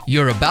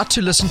You're about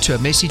to listen to a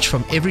message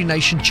from Every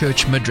Nation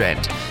Church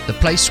Midrand, the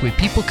place where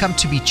people come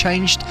to be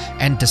changed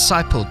and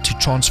discipled to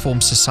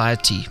transform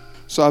society.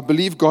 So I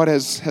believe God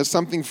has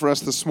something for us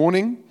this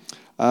morning.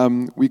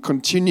 We're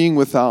continuing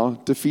with our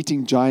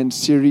Defeating Giants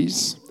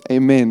series.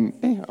 Amen.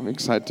 Hey, I'm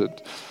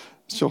excited.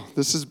 Sure,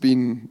 this has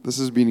been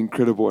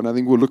incredible, and I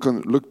think we'll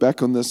look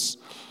back on this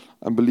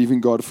and believe in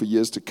God for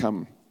years to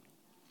come.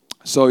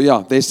 So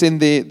yeah, they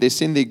send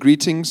their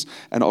greetings,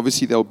 and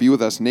obviously they'll be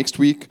with us next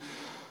week.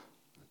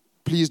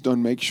 Please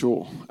don't make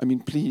sure.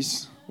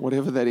 Please,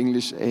 whatever that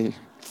English. Hey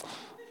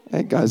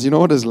guys, you know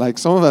what it's like.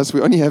 Some of us,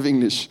 we only have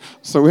English,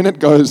 so when it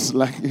goes,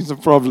 it's a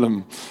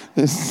problem.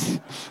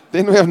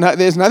 Then we have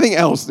there's nothing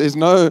else. There's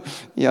no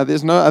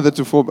other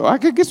to fall. I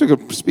guess we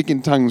could speak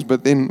in tongues,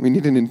 but then we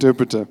need an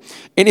interpreter.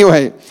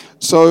 Anyway,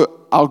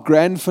 so our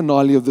grand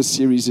finale of this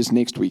series is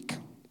next week.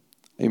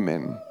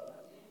 Amen.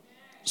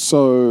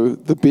 So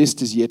the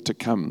best is yet to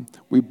come.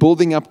 We're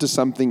building up to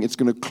something. It's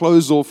going to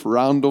close off,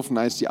 round off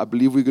nicely. I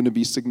believe we're going to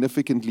be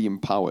significantly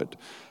empowered.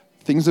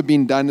 Things are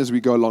being done as we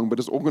go along, but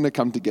it's all going to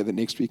come together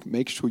next week.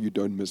 Make sure you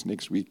don't miss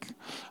next week.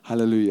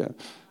 Hallelujah.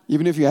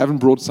 Even if you haven't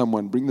brought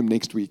someone, bring them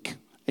next week.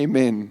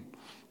 Amen.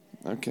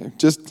 Okay.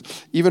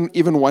 Just even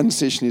one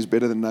session is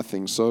better than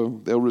nothing, so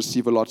they'll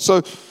receive a lot.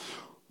 So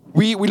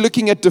we're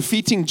looking at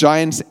defeating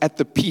giants at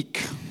the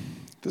peak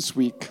this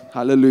week.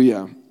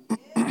 Hallelujah.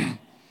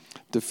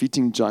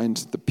 Defeating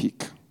giants at the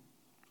peak.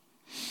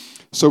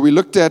 So we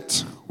looked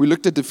at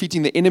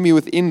defeating the enemy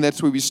within.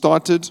 That's where we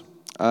started.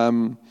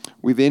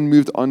 We then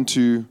moved on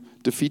to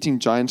defeating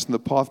giants in the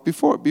path.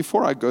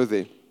 Before I go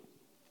there,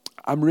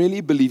 I'm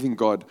really believing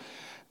God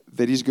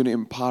that He's going to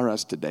empower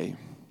us today.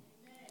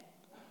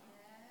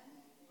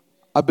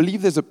 I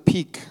believe there's a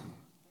peak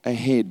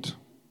ahead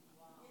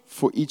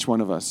for each one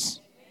of us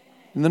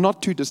in the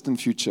not too distant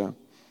future.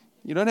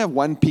 You don't have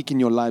one peak in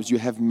your lives, you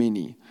have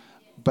many.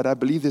 But I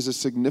believe there's a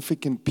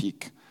significant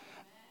peak.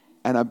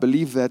 And I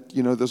believe that,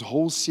 this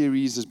whole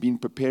series has been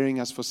preparing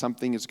us for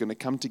something. It's going to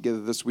come together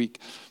this week.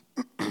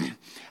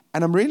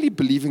 And I'm really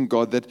believing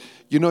God that,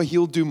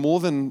 He'll do more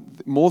than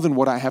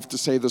what I have to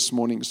say this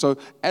morning. So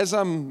as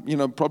I'm,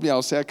 probably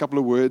I'll say a couple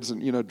of words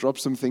and, drop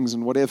some things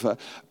and whatever.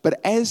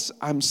 But as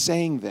I'm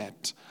saying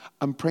that,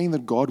 I'm praying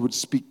that God would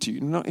speak to you.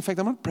 In fact,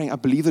 I'm not praying. I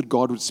believe that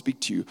God would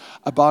speak to you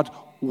about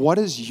what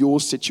does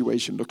your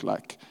situation look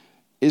like.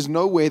 There's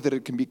no way that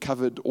it can be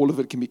covered, all of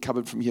it can be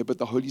covered from here, but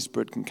the Holy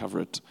Spirit can cover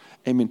it.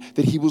 Amen.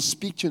 That He will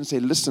speak to you and say,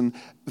 listen,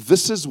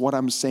 this is what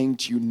I'm saying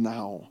to you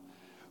now.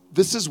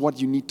 This is what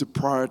you need to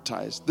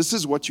prioritize. This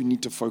is what you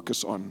need to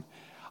focus on.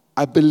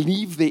 I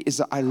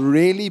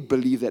really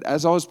believe that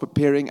as I was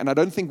preparing, and I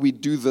don't think we'd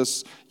do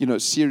this,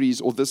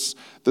 series or this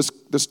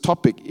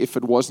topic if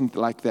it wasn't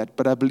like that,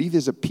 but I believe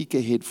there's a peak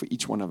ahead for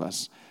each one of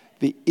us.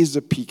 There is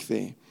a peak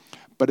there,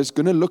 but it's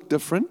going to look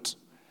different.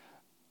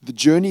 The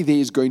journey there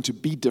is going to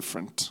be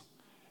different.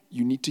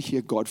 You need to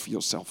hear God for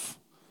yourself.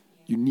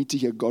 You need to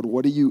hear God.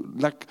 What is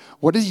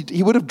He?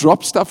 He would have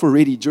dropped stuff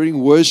already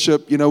during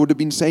worship, would have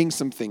been saying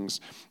some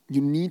things.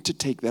 You need to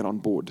take that on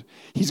board.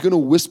 He's going to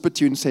whisper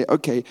to you and say,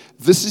 okay,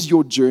 this is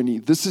your journey.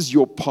 This is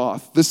your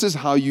path. This is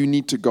how you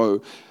need to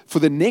go. For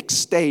the next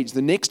stage,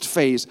 the next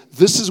phase,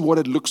 this is what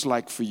it looks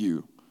like for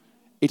you.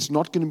 It's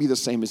not going to be the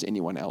same as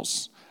anyone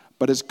else,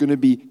 but it's going to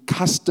be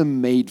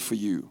custom made for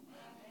you.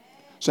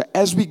 So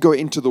as we go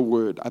into the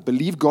Word, I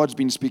believe God's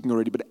been speaking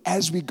already, but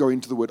as we go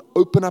into the Word,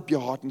 open up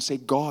your heart and say,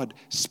 God,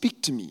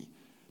 speak to me.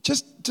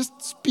 Just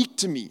speak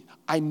to me.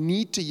 I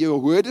need to hear. Your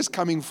Word is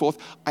coming forth.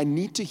 I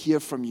need to hear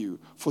from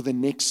you for the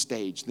next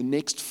stage, the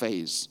next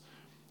phase.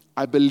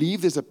 I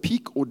believe there's a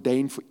peak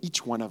ordained for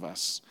each one of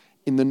us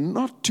in the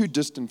not too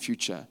distant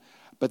future,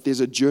 but there's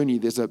a journey,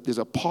 there's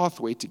a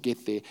pathway to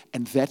get there,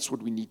 and that's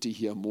what we need to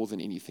hear more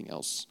than anything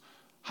else.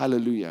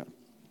 Hallelujah.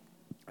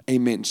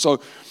 Amen.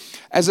 So,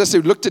 as I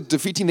said, we looked at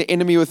defeating the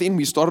enemy within.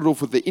 We started off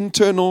with the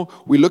internal.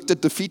 We looked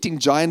at defeating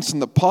giants in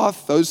the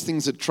path, those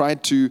things that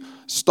tried to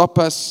stop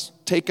us,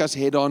 take us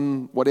head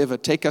on, whatever,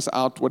 take us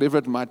out, whatever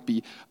it might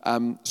be,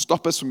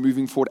 stop us from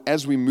moving forward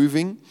as we're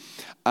moving.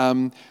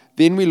 Then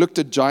we looked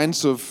at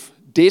giants of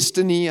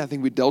destiny. I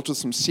think we dealt with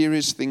some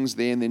serious things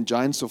there. And then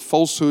giants of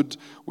falsehood,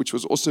 which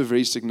was also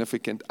very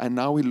significant. And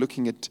now we're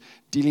looking at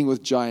dealing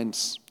with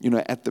giants,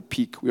 at the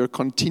peak. We are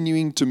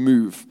continuing to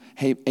move.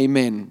 Hey,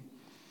 amen.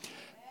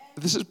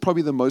 This is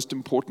probably the most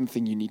important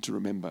thing you need to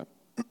remember.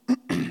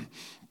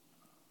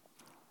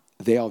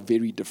 They are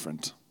very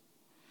different.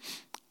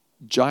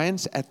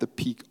 Giants at the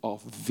peak are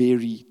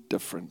very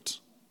different.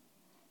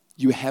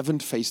 You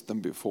haven't faced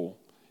them before.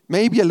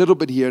 Maybe a little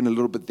bit here and a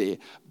little bit there,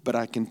 but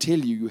I can tell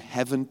you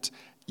haven't.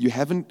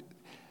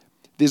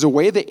 There's a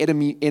way the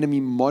enemy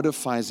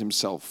modifies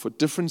himself for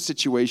different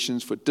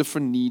situations, for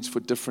different needs, for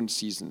different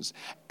seasons.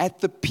 At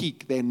the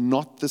peak, they're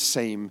not the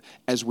same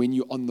as when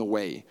you're on the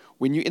way.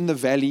 When you're in the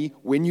valley,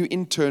 when you're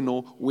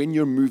internal, when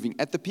you're moving.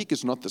 At the peak,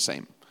 it's not the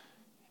same.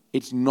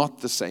 It's not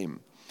the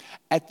same.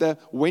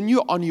 when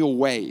you're on your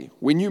way,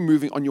 when you're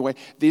moving on your way,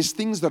 there's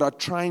things that are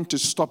trying to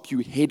stop you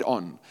head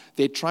on.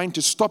 They're trying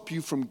to stop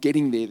you from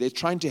getting there. They're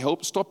trying to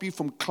stop you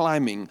from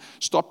climbing,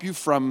 stop you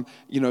from,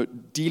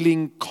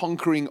 dealing,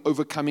 conquering,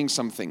 overcoming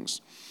some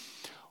things.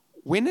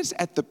 When it's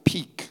at the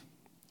peak,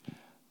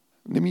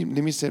 let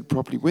me say it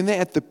properly. When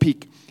they're at the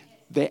peak,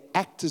 they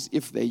act as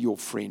if they're your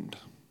friend.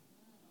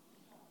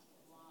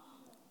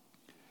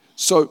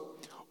 So,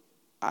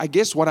 I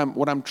guess what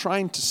I'm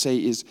trying to say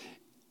is,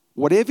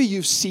 whatever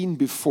you've seen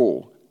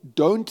before,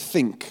 don't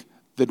think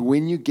that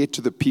when you get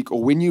to the peak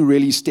or when you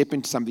really step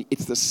into something,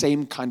 it's the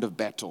same kind of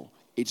battle.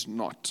 It's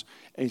not.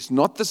 It's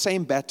not the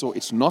same battle.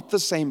 It's not the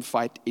same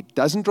fight. It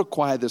doesn't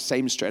require the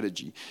same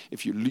strategy.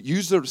 If you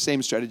use the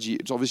same strategy,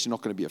 it's obviously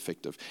not going to be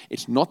effective.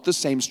 It's not the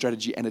same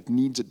strategy, and it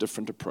needs a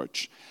different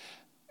approach.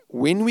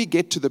 When we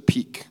get to the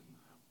peak,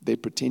 they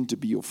pretend to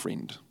be your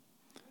friend.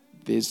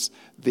 There's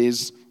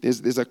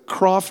a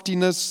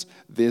craftiness,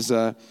 there's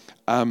a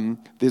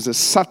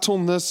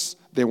subtleness.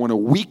 They want to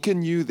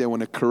weaken you, they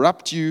want to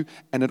corrupt you,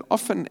 and it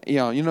often,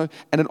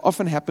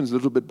 happens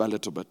little bit by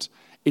little bit.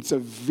 It's a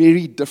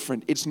very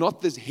different. It's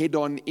not this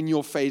head-on, in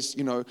your face.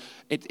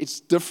 It's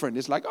different.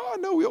 It's like, oh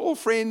no, we're all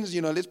friends.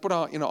 Let's put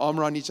our arm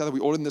around each other.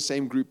 We're all in the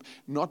same group,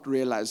 not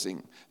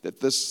realizing that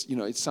this,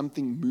 it's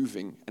something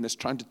moving and it's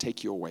trying to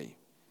take you away.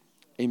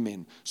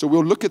 Amen. So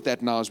we'll look at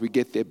that now as we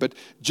get there. But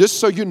just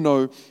so you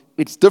know,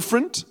 it's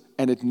different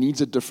and it needs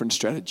a different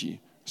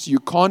strategy. So you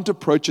can't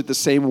approach it the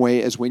same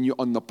way as when you're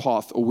on the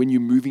path or when you're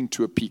moving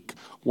to a peak.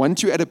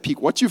 Once you're at a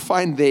peak, what you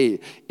find there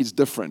is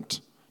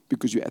different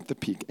because you're at the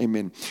peak.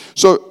 Amen.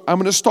 So I'm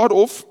going to start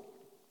off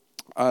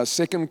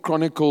 2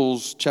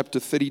 Chronicles chapter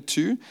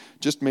 32,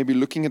 just maybe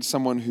looking at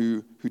someone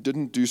who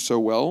didn't do so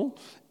well,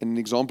 and an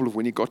example of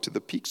when he got to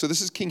the peak. So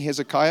this is King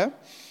Hezekiah.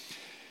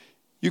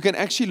 You can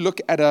actually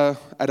look at a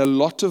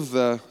lot of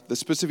the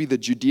specifically the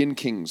Judean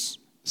kings,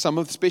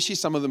 especially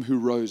some of them who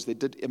rose. They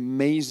did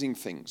amazing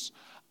things.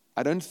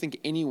 I don't think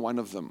any one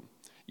of them,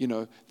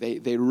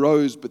 they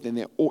rose, but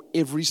then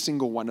every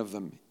single one of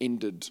them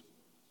ended.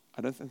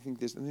 I think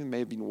there may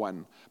have been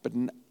one, but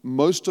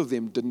most of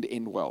them didn't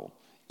end well.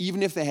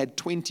 Even if they had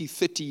 20,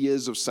 30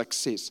 years of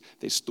success,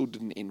 they still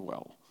didn't end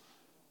well.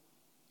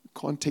 You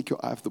can't take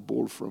your eye off the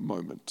ball for a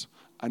moment.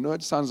 I know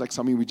it sounds like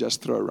something we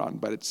just throw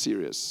around, but it's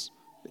serious.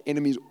 The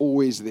enemy is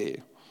always there.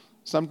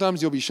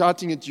 Sometimes he'll be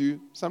shouting at you.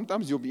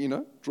 Sometimes you'll be,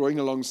 drawing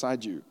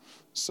alongside you.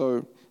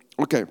 So,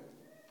 okay.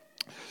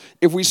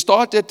 If we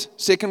start at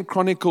 2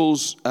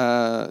 Chronicles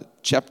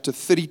chapter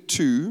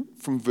 32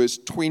 from verse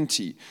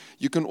 20,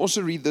 you can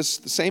also read the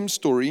same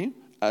story,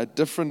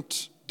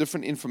 different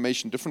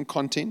information, different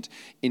content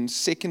in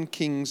 2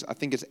 Kings, I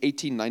think it's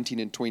 18, 19,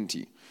 and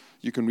 20.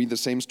 You can read the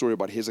same story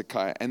about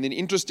Hezekiah. And then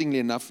interestingly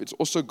enough, it's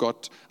also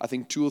got, I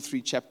think, 2 or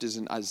 3 chapters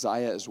in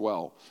Isaiah as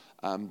well,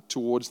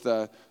 towards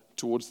the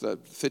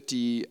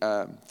 30,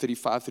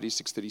 35,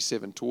 36,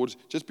 37,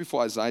 just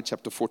before Isaiah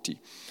chapter 40.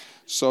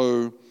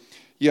 So,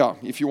 yeah,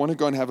 if you want to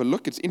go and have a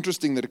look, it's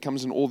interesting that it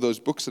comes in all those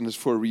books and it's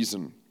for a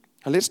reason.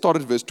 Now let's start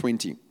at verse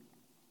 20.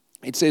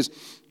 It says,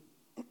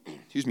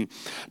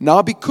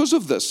 now because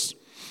of this,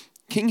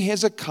 King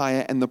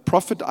Hezekiah and the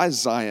prophet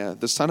Isaiah,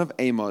 the son of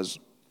Amoz,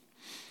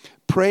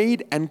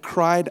 prayed and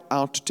cried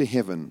out to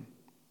heaven.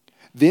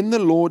 Then the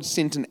Lord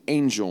sent an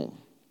angel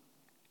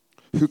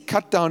who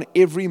cut down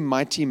every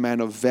mighty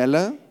man of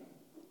valor,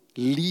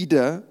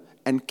 leader,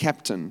 and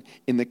captain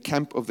in the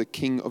camp of the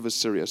king of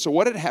Assyria. So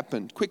what had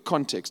happened, quick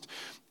context,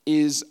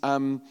 is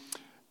the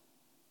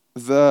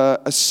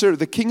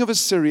king of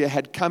Assyria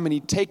had come and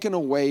he'd taken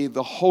away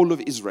the whole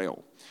of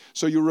Israel.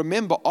 So you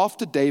remember,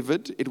 after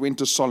David, it went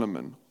to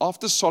Solomon.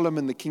 After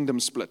Solomon, the kingdom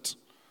split.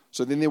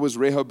 So then there was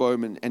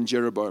Rehoboam and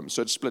Jeroboam.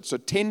 So it split. So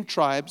 10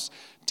 tribes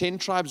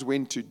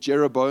went to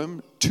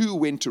Jeroboam, 2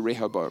 went to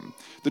Rehoboam.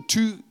 The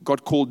 2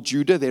 got called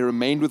Judah. They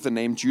remained with the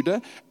name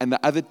Judah. And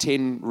the other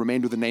 10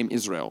 remained with the name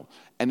Israel.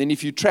 And then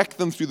if you track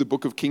them through the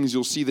book of Kings,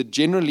 you'll see that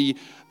generally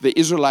the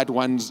Israelite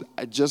ones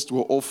just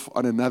were off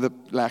on another,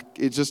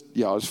 it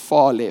was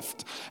far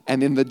left.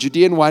 And then the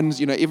Judean ones,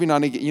 every now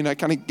and again,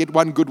 kind of get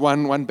one good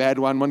one bad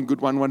one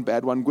good one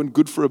bad one,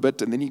 good for a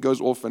bit, and then he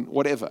goes off and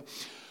whatever.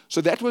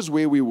 So that was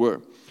where we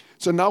were.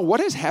 So now what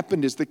has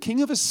happened is the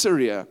king of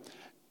Assyria,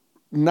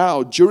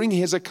 now during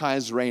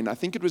Hezekiah's reign, I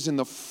think it was in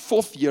the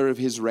 4th year of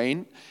his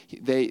reign,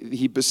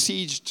 he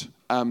besieged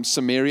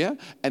Samaria,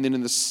 and then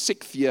in the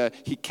 6th year,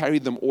 he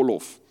carried them all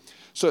off.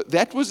 So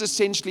that was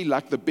essentially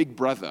like the big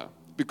brother,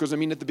 because, at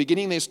the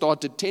beginning they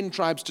started 10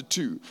 tribes to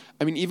 2.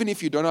 Even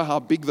if you don't know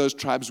how big those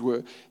tribes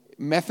were,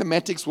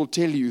 mathematics will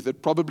tell you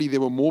that probably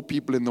there were more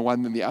people in the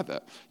one than the other.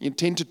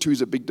 10 to 2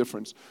 is a big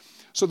difference.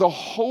 So the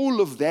whole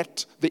of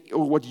that,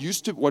 what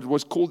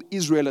was called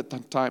Israel at the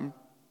time,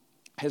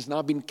 has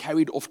now been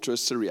carried off to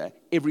Assyria.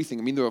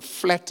 Everything. They were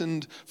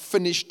flattened,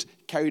 finished,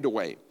 carried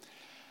away.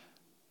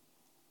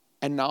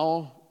 And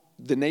now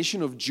the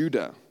nation of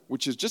Judah,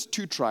 which is just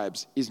 2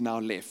 tribes, is now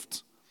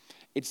left.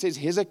 It says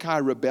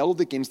Hezekiah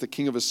rebelled against the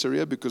king of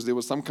Assyria because there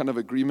was some kind of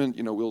agreement,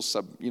 we'll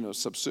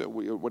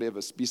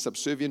be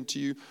subservient to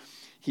you.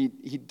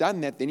 He'd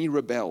done that, then he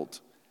rebelled.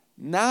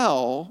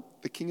 Now,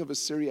 the king of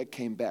Assyria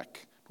came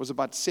back. It was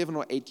about 7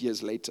 or 8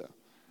 years later.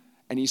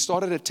 And he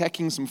started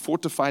attacking some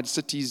fortified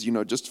cities,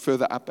 just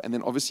further up. And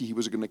then obviously he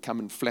was going to come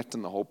and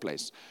flatten the whole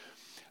place.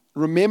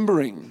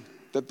 Remembering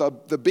that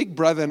the big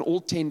brother and all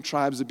 10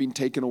 tribes have been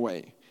taken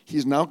away.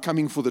 He's now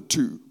coming for the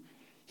 2.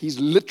 He's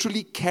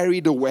literally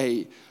carried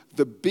away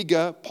the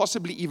bigger,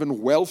 possibly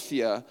even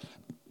wealthier,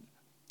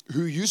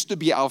 who used to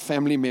be our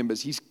family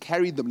members. He's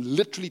carried them,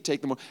 literally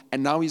taken them,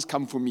 and now he's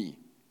come for me.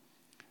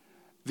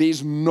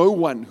 There's no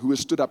one who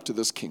has stood up to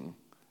this king.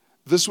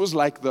 This was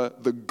like the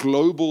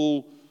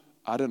global,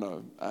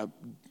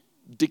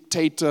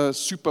 dictator,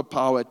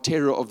 superpower,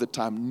 terror of the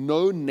time.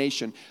 No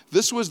nation.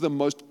 This was the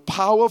most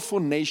powerful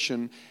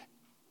nation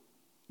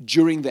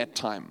during that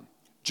time.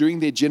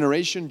 During their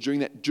generation,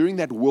 during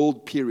that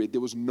world period,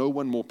 there was no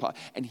one more powerful.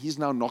 And he's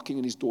now knocking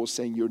on his door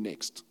saying, you're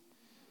next.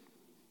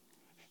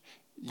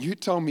 You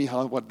tell me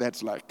what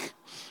that's like.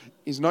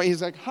 He's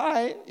like,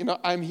 hi,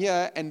 I'm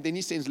here. And then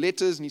he sends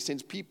letters and he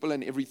sends people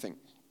and everything.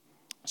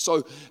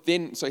 So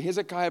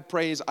Hezekiah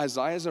prays.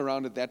 Isaiah's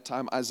around at that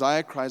time.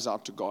 Isaiah cries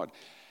out to God.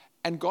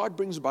 And God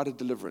brings about a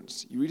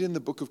deliverance. You read in the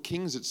book of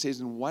Kings, it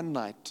says in one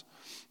night,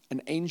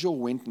 an angel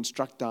went and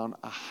struck down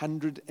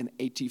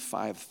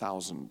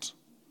 185,000.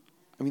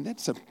 I mean,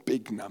 that's a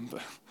big number.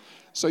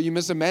 So you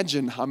must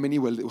imagine how many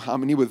were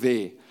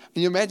there. And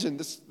you imagine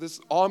this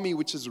army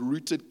which has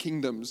rooted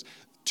kingdoms,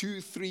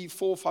 2, 3,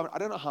 4, 5, I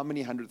don't know how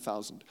many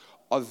 100,000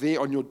 are there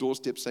on your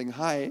doorstep saying,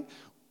 hi,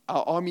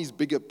 our army's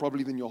bigger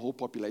probably than your whole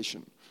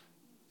population.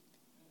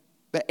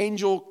 The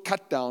angel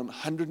cut down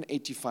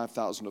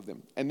 185,000 of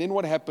them. And then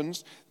what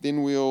happens?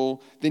 Then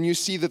you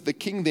see that the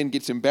king then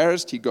gets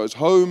embarrassed. He goes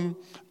home.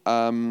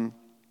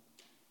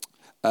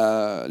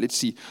 Let's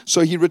see.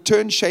 So he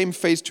returned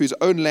shamefaced to his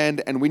own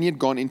land, and when he had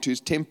gone into his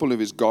temple of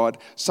his God,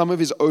 some of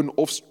his own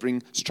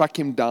offspring struck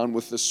him down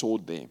with the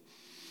sword there.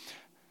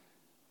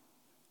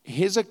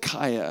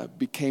 Hezekiah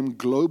became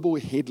global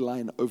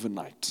headline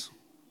overnight.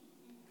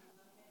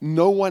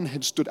 No one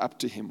had stood up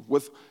to him.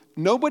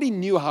 Nobody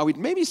knew how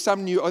maybe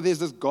some knew, there's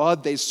this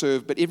God they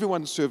serve, but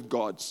everyone served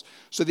gods.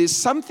 So there's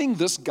something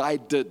this guy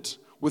did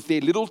with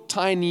their little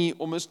tiny,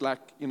 almost like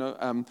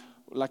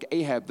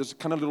Ahab, this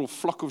kind of little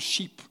flock of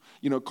sheep,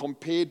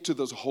 compared to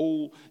this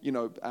whole,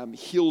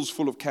 hills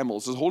full of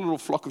camels, this whole little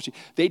flock of sheep.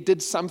 They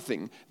did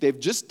something. They've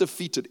just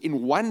defeated.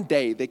 In one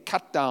day, they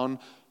cut down,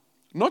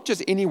 not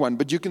just anyone,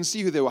 but you can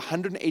see who there were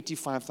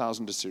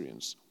 185,000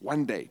 Assyrians.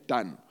 One day,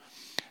 done.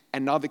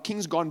 And now the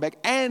king's gone back.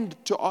 And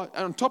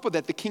on top of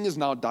that, the king has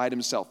now died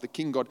himself. The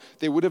king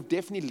they would have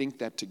definitely linked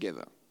that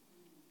together.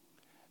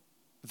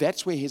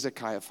 That's where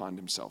Hezekiah found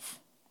himself.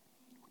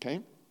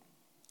 Okay?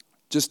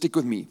 Just stick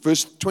with me.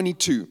 Verse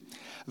 22.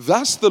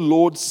 Thus the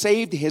Lord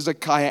saved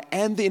Hezekiah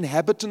and the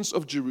inhabitants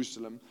of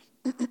Jerusalem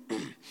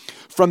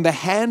from the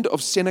hand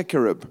of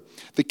Sennacherib,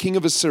 the king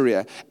of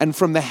Assyria, and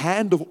from the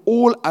hand of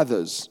all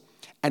others,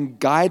 and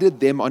guided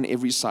them on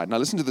every side. Now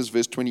listen to this,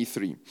 verse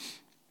 23.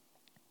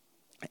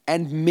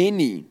 And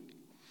many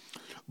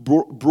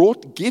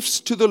brought gifts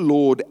to the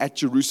Lord at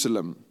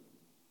Jerusalem,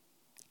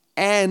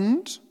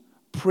 and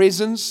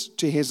presents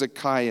to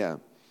Hezekiah,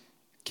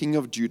 king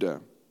of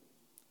Judah.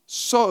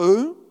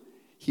 So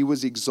he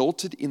was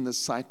exalted in the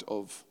sight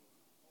of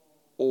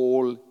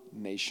all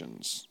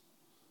nations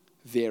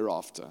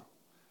thereafter.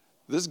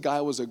 This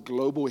guy was a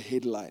global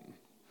headline.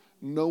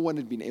 No one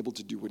had been able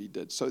to do what he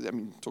did. So,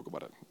 talk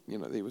about it.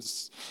 He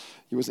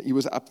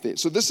was up there.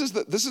 So this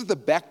is the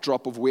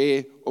backdrop of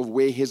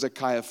where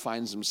Hezekiah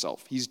finds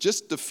himself. He's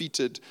just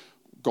defeated.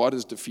 God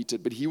is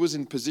defeated, but he was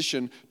in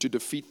position to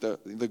defeat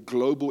the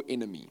global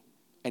enemy,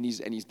 and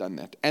he's done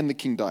that. And the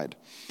king died.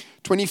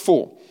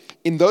 24.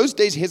 In those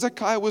days,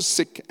 Hezekiah was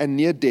sick and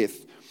near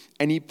death,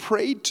 and he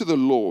prayed to the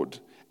Lord,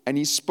 and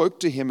he spoke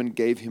to him and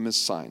gave him a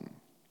sign.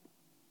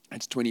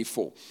 That's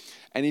 24.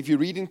 And if you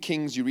read in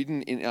Kings, you read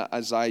in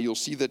Isaiah, you'll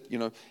see that,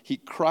 he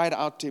cried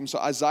out to him. So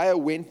Isaiah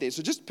went there.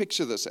 So just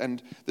picture this,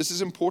 and this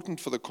is important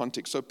for the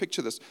context. So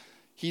picture this.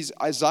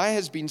 Isaiah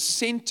has been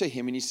sent to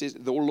him, and he says,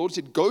 the Lord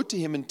said, go to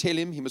him and tell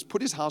him he must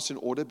put his house in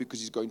order because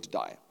he's going to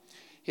die.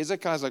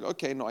 Hezekiah's like,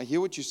 okay, no, I hear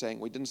what you're saying.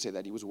 Well, he didn't say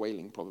that. He was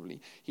wailing probably.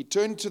 He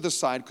turned to the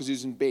side because he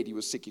was in bed. He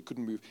was sick. He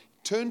couldn't move.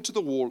 Turned to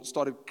the wall,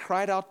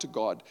 cried out to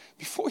God.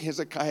 Before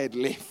Hezekiah had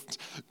left,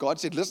 God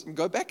said, listen,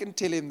 go back and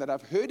tell him that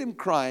I've heard him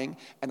crying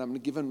and I'm going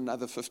to give him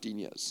another 15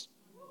 years.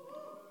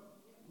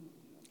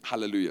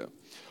 Hallelujah.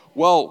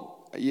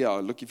 Well, yeah,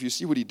 look, if you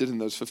see what he did in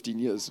those 15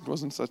 years, it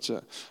wasn't such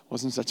a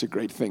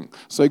great thing.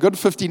 So he got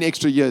 15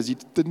 extra years. He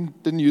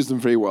didn't use them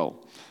very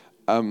well.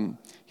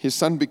 His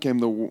son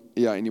became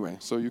anyway,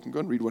 so you can go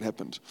and read what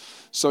happened.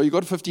 So he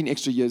got 15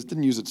 extra years,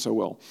 didn't use it so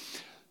well.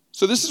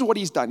 So this is what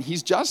he's done.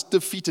 He's just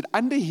defeated,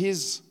 under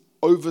his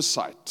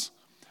oversight,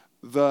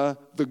 the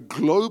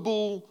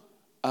global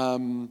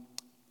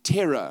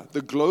terror,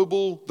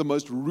 the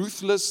most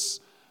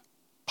ruthless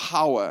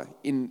power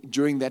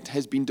during that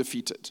has been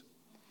defeated.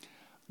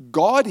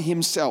 God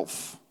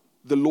himself,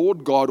 the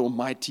Lord God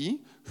Almighty,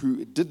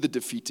 who did the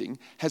defeating,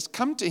 has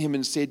come to him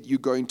and said, you're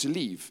going to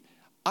leave.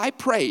 I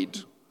prayed,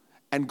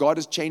 and God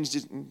has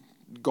changed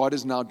God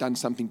has now done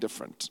something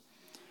different.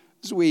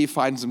 This is where he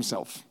finds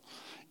himself.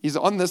 He's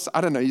on this,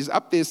 I don't know, he's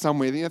up there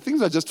somewhere.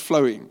 Things are just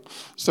flowing.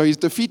 So he's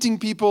defeating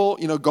people.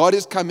 God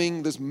is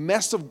coming, this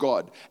massive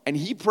God. And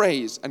he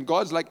prays. And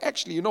God's like,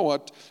 actually, you know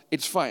what?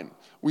 It's fine.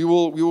 We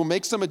will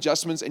make some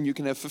adjustments and you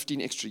can have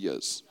 15 extra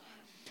years.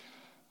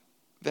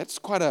 That's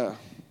quite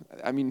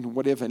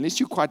whatever. Unless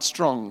you're quite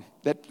strong,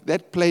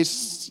 that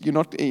place, you're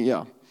not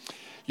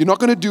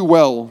going to do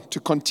well to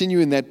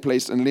continue in that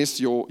place unless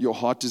your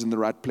heart is in the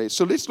right place.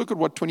 So let's look at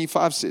what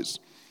 25 says.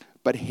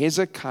 But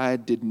Hezekiah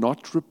did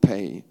not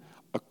repay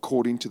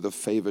according to the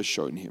favor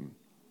shown him,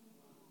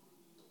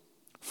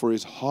 for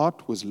his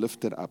heart was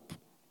lifted up.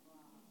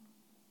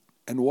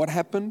 And what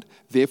happened?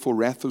 Therefore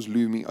wrath was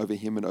looming over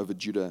him and over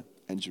Judah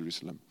and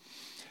Jerusalem.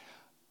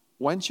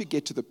 Once you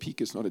get to the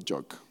peak, it's not a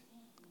joke.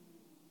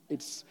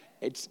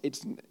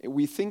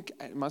 We think,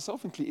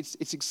 myself included,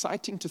 it's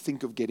exciting to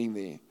think of getting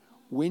there.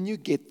 When you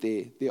get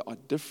there, there are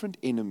different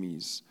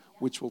enemies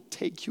which will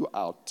take you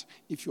out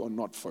if you are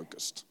not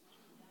focused.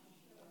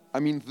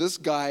 This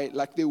guy,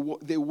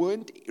 there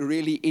weren't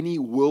really any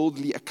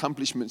worldly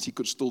accomplishments he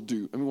could still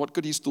do. What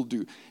could he still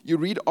do? You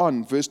read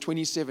on, verse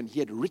 27, he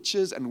had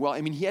riches and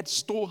wealth. He had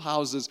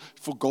storehouses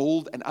for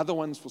gold and other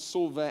ones for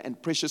silver and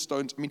precious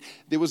stones.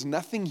 There was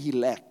nothing he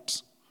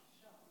lacked.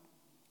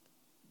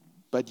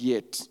 But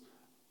yet,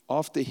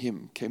 after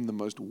him came the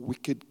most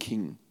wicked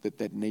king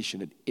that nation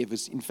had ever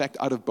seen. In fact,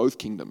 out of both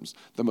kingdoms,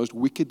 the most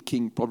wicked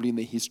king probably in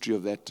the history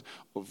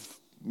of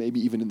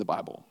maybe even in the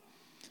Bible.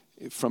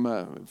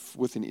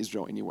 Within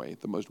Israel anyway,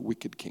 the most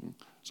wicked king.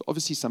 So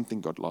obviously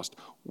something got lost.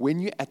 When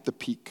you're at the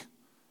peak,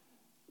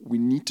 we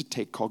need to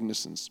take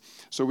cognizance.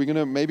 So we're going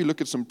to maybe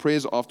look at some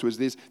prayers afterwards.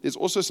 There's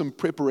also some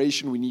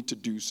preparation we need to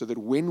do so that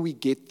when we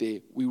get there,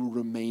 we will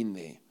remain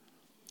there.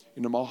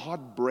 My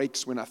heart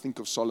breaks when I think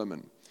of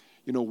Solomon.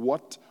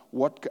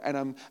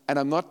 And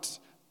I'm not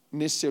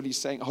necessarily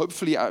saying,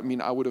 hopefully,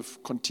 I would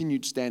have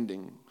continued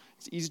standing.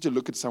 It's easy to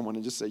look at someone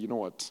and just say, you know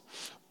what?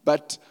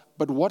 But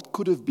what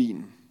could have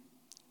been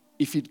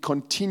if he'd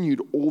continued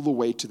all the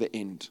way to the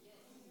end?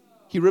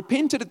 He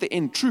repented at the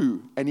end,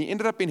 true, and he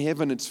ended up in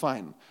heaven, it's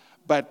fine.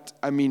 But,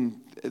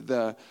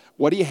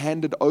 what he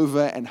handed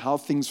over and how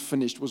things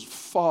finished was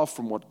far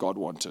from what God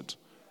wanted.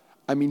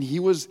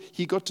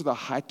 He got to the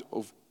height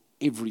of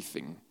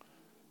everything.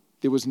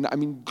 There was,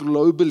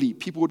 globally,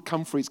 people would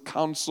come for his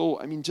counsel.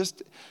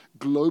 Just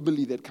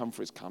globally, they'd come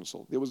for his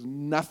counsel. There was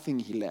nothing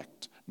he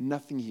lacked,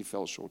 nothing he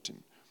fell short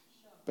in.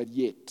 But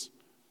yet,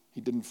 he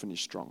didn't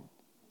finish strong.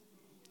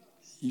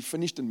 He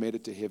finished and made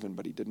it to heaven,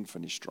 but he didn't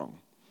finish strong.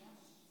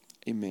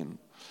 Amen.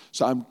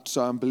 So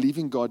I'm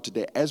believing God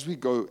today as we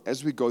go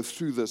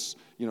through this,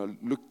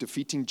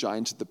 defeating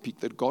giants at the peak,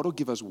 that God will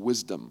give us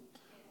wisdom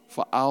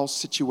for our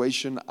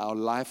situation, our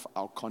life,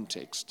 our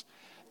context.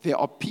 There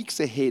are peaks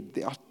ahead.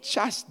 They are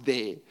just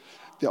there.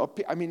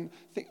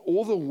 Think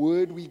all the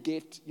word we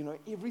get,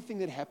 everything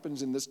that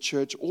happens in this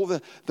church, all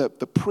the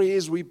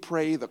prayers we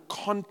pray, the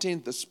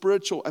content, the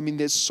spiritual,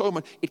 there's so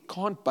much. It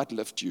can't but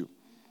lift you.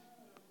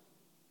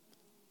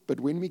 But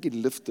when we get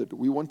lifted,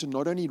 we want to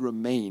not only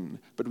remain,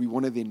 but we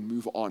want to then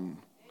move on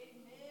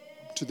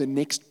to the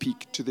next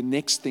peak, to the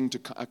next thing to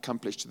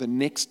accomplish, to the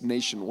next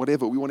nation,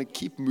 whatever. We want to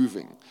keep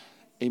moving.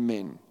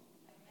 Amen.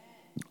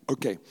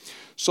 Okay,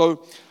 so I'm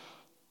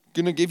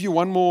going to give you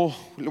one more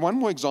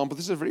example.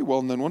 This is a very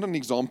well-known one, an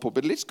example,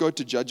 but let's go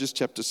to Judges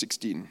chapter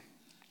 16.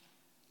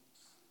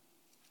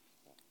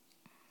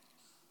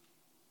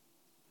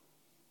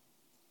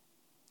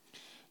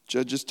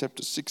 Judges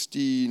chapter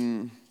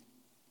 16.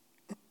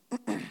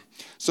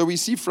 So we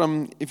see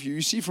if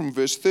you see from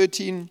verse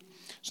 13,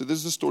 so this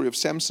is the story of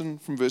Samson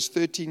from verse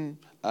 13,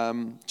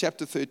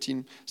 chapter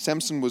 13.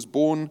 Samson was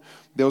born.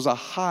 There was a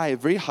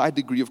very high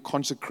degree of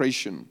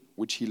consecration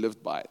which he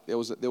lived by. There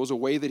was a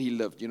way that he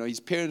lived. His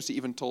parents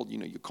even told,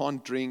 you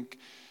can't drink,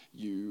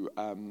 you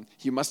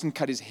mustn't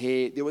cut his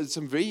hair. There was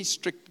some very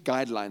strict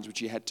guidelines which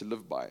he had to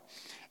live by.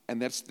 And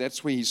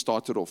that's where he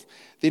started off.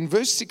 Then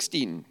verse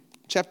 16,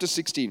 chapter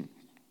 16,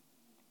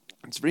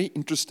 it's very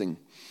interesting.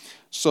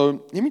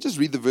 So let me just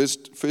read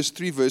the first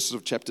 3 verses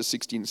of chapter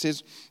 16. It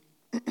says,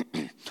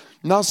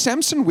 Now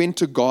Samson went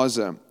to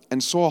Gaza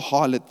and saw a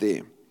harlot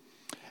there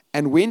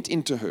and went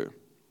into her.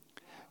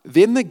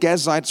 Then the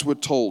Gazites were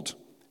told,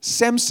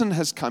 Samson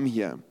has come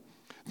here.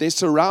 They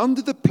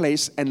surrounded the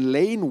place and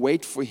lay in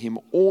wait for him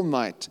all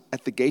night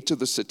at the gate of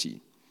the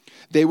city.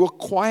 They were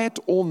quiet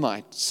all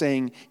night,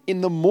 saying,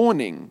 In the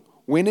morning,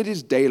 when it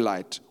is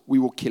daylight, we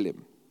will kill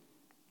him.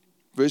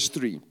 Verse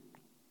 3.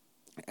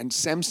 And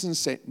Samson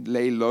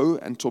lay low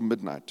until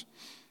midnight.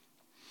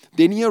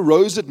 Then he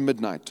arose at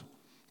midnight,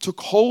 took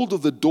hold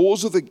of the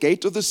doors of the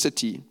gate of the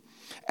city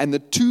and the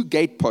 2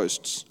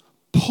 gateposts,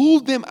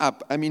 pulled them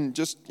up.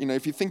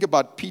 If you think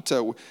about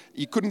Peter,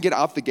 he couldn't get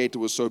out the gate, it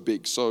was so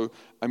big. So,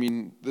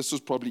 this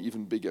was probably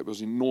even bigger. It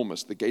was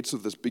enormous, the gates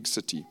of this big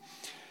city.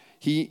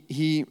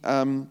 He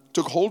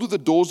took hold of the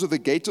doors of the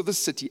gate of the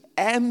city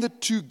and the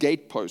 2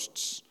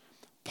 gateposts,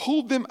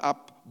 pulled them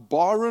up,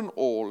 bar and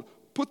all,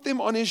 put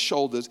them on his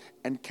shoulders,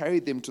 and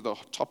carried them to the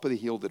top of the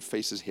hill that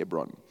faces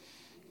Hebron.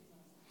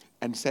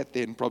 and sat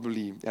there and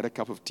probably had a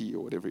cup of tea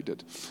or whatever he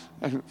did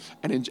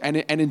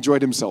and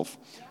enjoyed himself.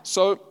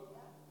 So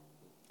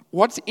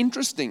what's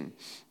interesting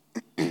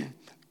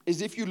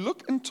is if you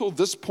look until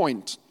this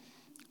point,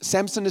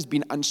 Samson has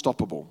been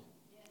unstoppable.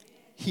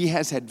 He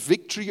has had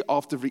victory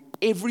after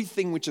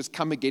everything which has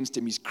come against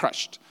him. He's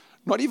crushed.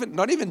 Not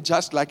even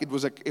just like it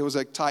was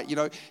a tie.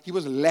 He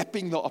was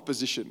lapping the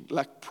opposition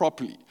like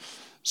properly.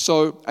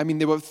 So,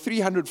 there were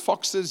 300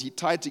 foxes he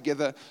tied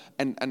together,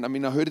 and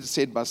I heard it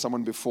said by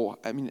someone before.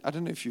 I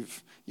don't know if you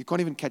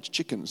can't even catch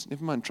chickens.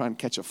 Never mind try and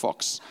catch a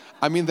fox.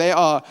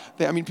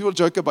 People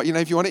joke about,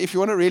 if you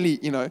want to really,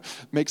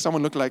 make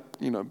someone look like,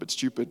 a bit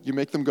stupid, you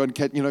make them go and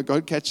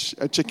catch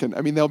a chicken.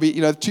 They'll be,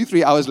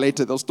 2-3 hours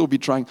later, they'll still be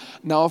trying.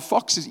 Now, a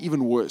fox is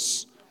even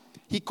worse.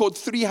 He caught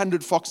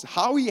 300 foxes.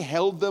 How he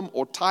held them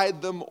or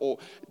tied them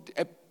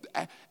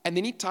and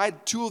then he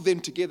tied 2 of them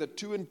together,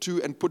 2 and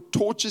 2, and put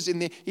torches in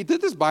there. He did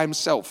this by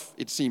himself,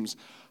 it seems.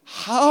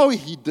 How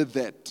he did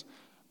that,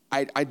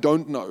 I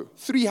don't know.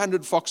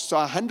 300 foxes, so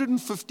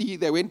 150,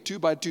 they went 2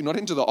 by 2, not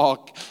into the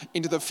ark,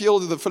 into the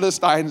field of the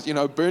Philistines,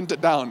 burnt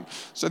it down.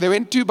 So they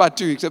went 2 by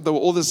 2, except they were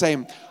all the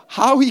same.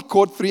 How he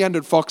caught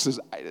 300 foxes,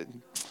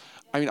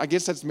 I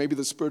guess that's maybe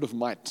the spirit of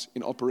might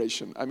in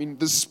operation.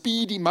 The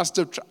speed he must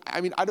have,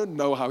 I don't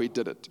know how he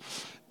did it.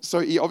 So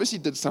he obviously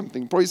did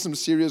something, probably some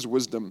serious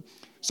wisdom.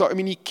 So,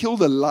 he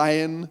killed a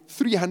lion,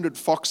 300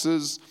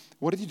 foxes.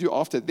 What did he do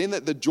after? Then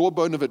the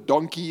jawbone of a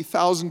donkey,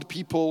 1,000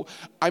 people.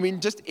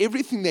 Just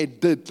everything they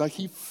did, like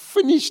he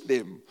finished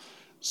them.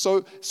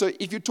 So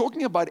if you're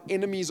talking about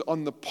enemies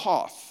on the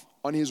path,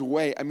 on his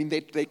way,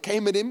 they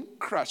came at him,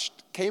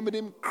 crushed, came at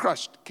him,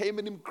 crushed, came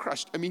at him,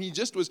 crushed. He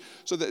just was,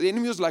 so the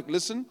enemy was like,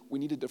 listen, we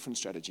need a different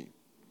strategy.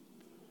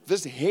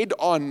 This head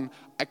on,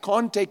 I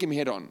can't take him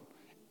head on.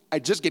 I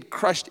just get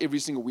crushed every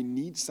single, we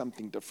need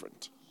something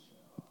different.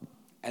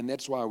 And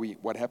that's why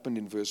what happened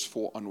in verse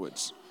 4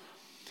 onwards.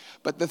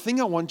 But the thing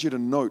I want you to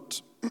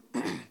note,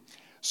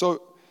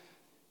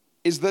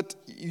 is that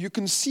you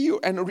can see,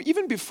 and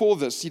even before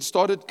this, he'd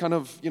started kind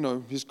of,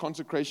 his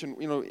consecration,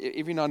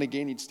 every now and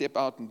again he'd step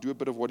out and do a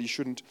bit of what he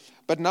shouldn't.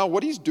 But now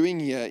what he's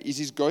doing here is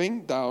he's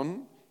going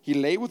down,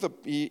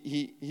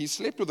 he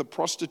slept with a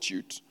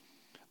prostitute,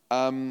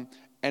 and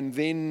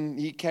then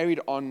he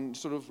carried on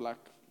sort of like,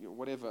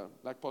 whatever,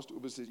 like Pastor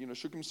Uber says,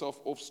 shook himself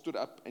off, stood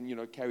up,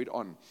 and, carried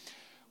on.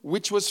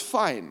 Which was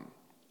fine.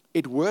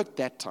 It worked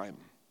that time.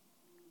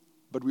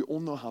 But we all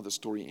know how the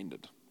story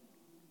ended.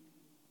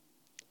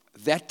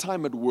 That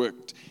time it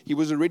worked. He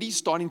was already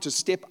starting to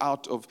step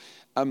out of...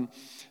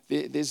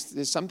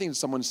 there's something that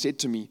someone said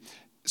to me.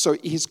 So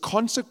his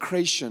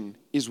consecration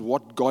is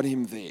what got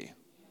him there.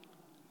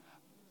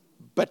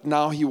 But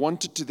now he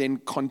wanted to then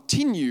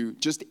continue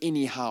just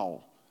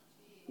anyhow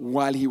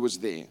while he was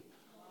there.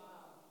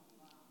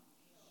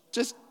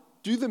 Just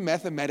do the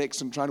mathematics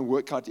and try and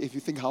work out if you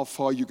think how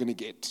far you're going to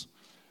get.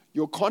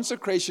 Your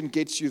consecration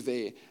gets you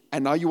there,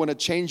 and now you want to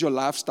change your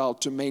lifestyle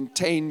to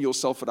maintain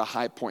yourself at a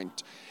high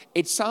point.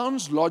 It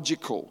sounds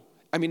logical.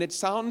 It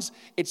sounds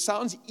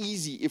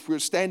easy if we're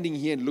standing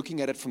here and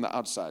looking at it from the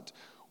outside.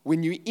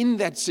 When you're in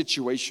that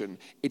situation,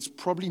 it's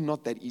probably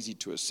not that easy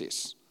to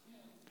assess.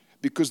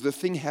 Because the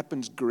thing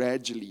happens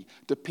gradually,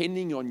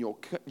 depending on your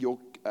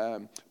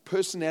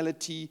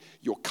personality,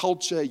 your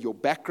culture, your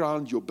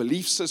background, your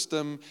belief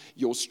system,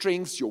 your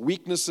strengths, your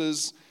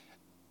weaknesses.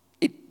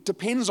 It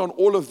depends on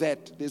all of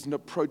that. There's an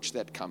approach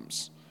that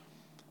comes.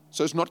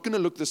 So it's not going to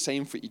look the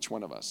same for each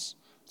one of us.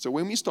 So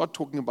when we start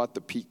talking about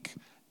the peak,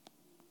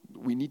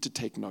 we need to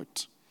take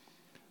note.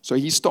 So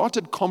he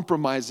started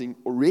compromising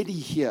already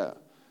here,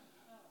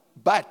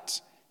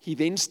 but he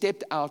then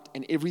stepped out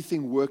and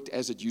everything worked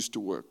as it used to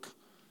work.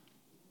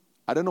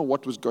 I don't know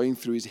what was going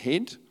through his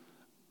head,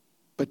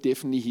 but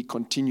definitely he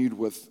continued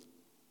with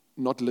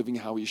not living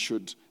how he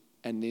should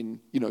and then,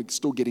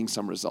 still getting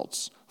some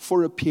results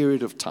for a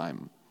period of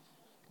time.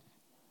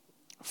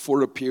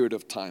 For a period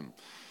of time.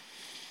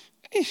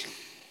 This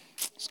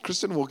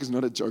Christian walk is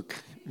not a joke,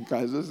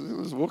 guys.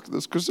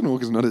 This Christian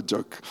walk is not a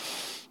joke.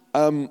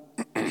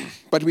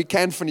 But we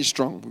can finish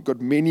strong. We've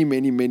got many,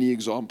 many, many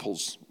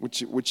examples,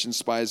 which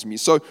inspires me.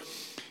 So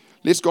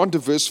let's go on to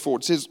verse 4.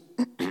 It says,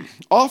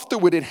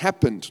 afterward it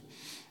happened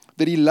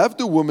that he loved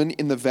a woman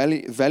in the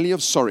valley of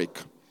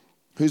Sorek,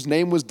 whose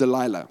name was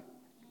Delilah.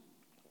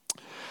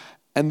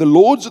 And the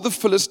lords of the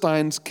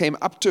Philistines came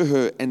up to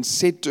her and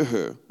said to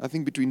her, I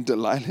think between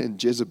Delilah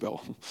and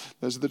Jezebel,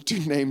 those are the two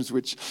names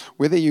which,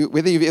 whether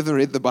you've ever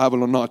read the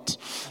Bible or not,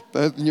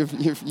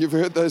 you've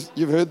heard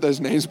those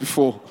names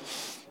before.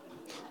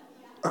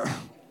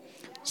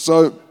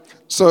 So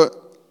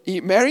he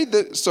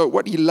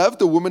he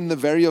loved a woman in the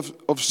valley of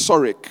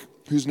Sorek,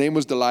 whose name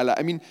was Delilah.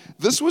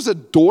 This was a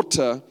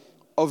daughter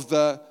of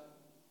the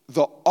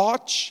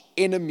arch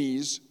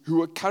enemies who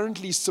were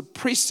currently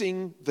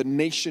suppressing the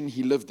nation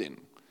he lived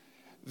in.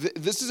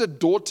 This is a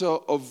daughter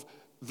of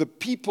the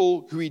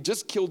people who he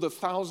just killed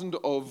 1,000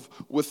 of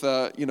with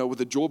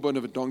a jawbone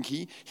of a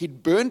donkey.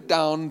 He'd burnt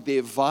down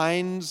their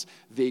vines,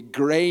 their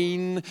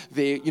grain,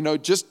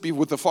 just be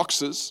with the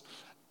foxes.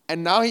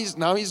 And now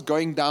he's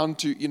going down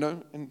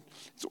to, and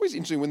It's always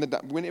interesting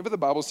whenever the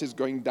Bible says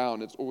going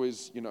down, it's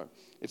always,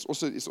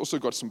 it's also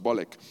got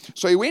symbolic.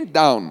 So he went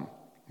down.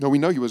 No, we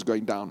know he was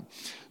going down.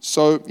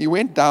 So he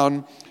went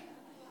down,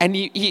 and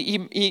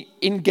he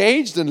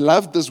engaged and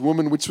loved this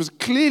woman, which was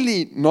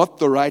clearly not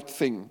the right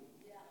thing.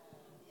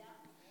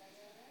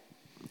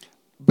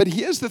 But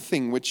here's the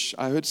thing, which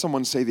I heard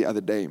someone say the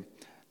other day.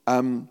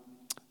 To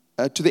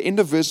the end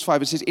of verse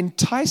 5, it says,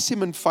 entice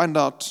him and find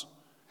out.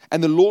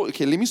 And the Lord,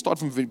 okay, let me start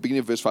from the beginning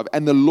of verse 5.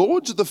 And the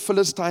lords of the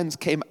Philistines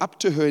came up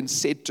to her and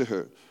said to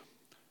her,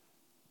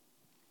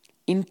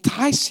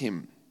 entice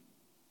him,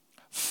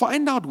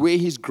 find out where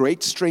his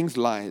great strength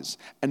lies,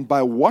 and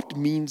by what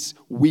means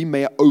we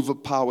may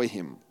overpower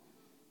him.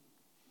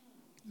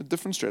 A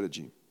different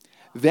strategy.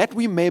 That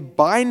we may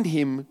bind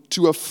him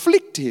to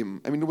afflict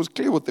him. I mean, it was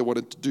clear what they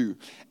wanted to do.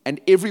 And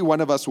every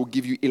one of us will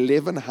give you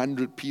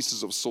 1,100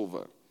 pieces of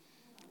silver.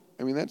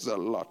 I mean, that's a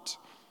lot.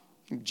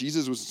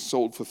 Jesus was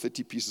sold for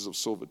 30 pieces of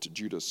silver to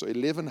Judas. So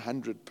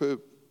 1,100 per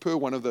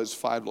one of those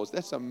 5 lords.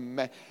 That's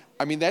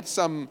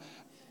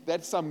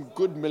some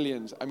good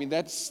millions. I mean,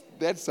 that's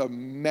a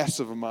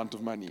massive amount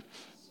of money.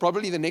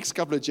 Probably the next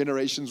couple of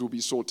generations will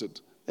be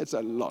sorted. That's a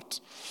lot.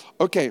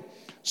 Okay,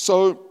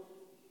 so,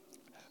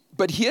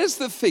 but here's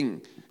the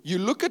thing. You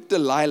look at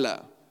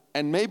Delilah,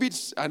 and maybe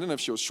I don't know if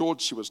she was short,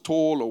 she was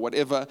tall, or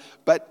whatever,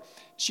 but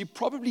she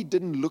probably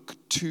didn't look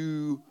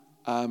too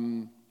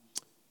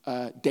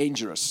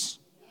dangerous.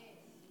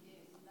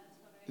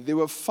 There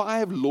were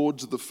 5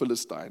 lords of the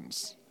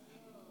Philistines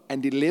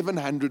and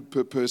 1,100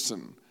 per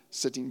person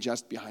sitting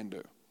just behind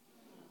her.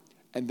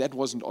 And that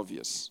wasn't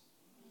obvious.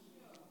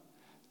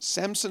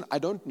 Samson, I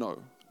don't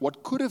know.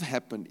 What could have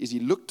happened is he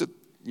looked at,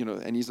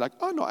 and he's like,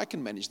 oh no, I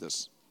can manage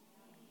this.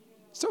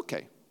 It's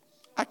okay.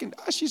 I took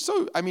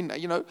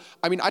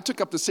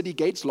up the city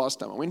gates last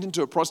time. I went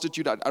into a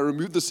prostitute. I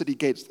removed the city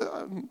gates.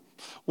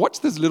 What's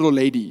this little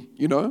lady?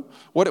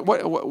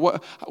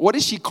 What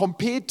is she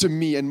compared to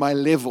me and my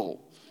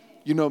level?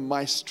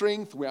 My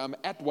strength, where I'm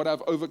at, what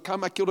I've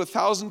overcome. I killed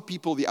 1,000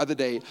 people the other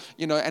day,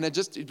 and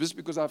it was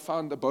because I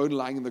found a bone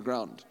lying in the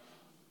ground.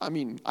 I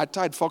mean, I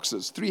tied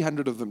foxes,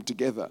 300 of them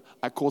together.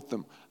 I caught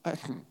them.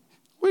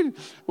 Do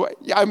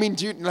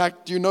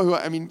you know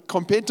who?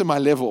 Compared to my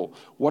level,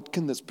 what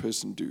can this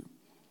person do?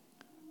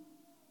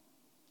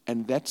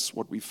 And that's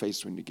what we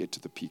face when we get to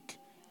the peak.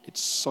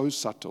 It's so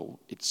subtle,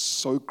 it's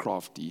so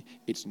crafty,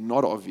 it's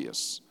not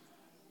obvious,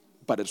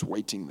 but it's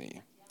waiting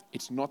there.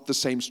 It's not the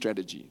same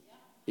strategy.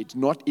 It's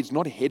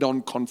not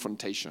head-on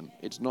confrontation.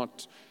 It's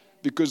not,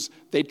 because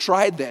they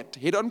tried that.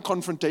 Head-on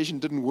confrontation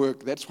didn't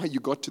work. That's why you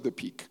got to the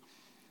peak.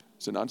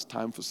 So now it's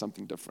time for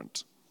something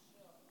different.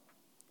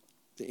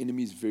 The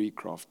enemy is very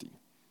crafty.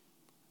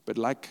 But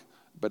like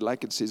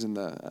it says in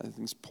I think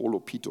it's Paul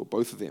or Peter, or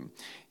both of them,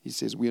 he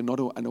says, we are not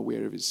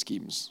unaware of his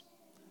schemes.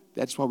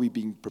 That's why we're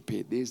being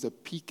prepared. There's a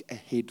peak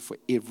ahead for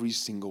every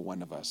single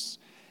one of us.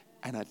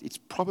 And it's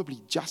probably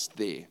just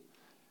there.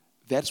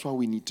 That's why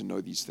we need to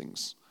know these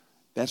things.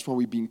 That's why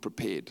we're being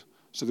prepared,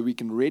 so that we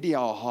can ready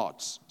our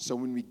hearts. So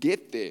when we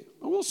get there,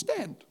 we'll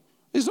stand.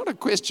 It's not a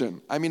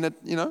question.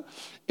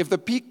 If the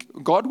peak,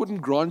 God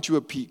wouldn't grant you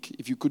a peak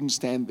if you couldn't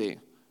stand there.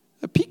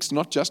 A peak's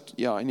not just,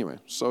 anyway.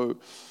 So,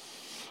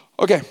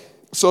 okay.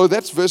 So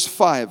that's verse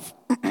 5.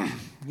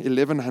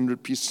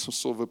 1,100 pieces of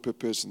silver per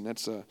person.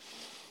 That's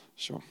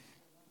sure.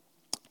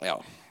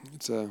 Yeah,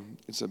 it's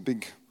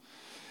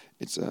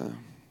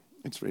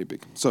very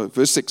big. So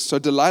verse 6. So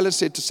Delilah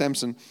said to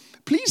Samson,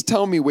 please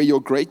tell me where your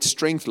great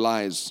strength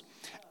lies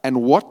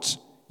and what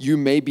you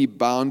may be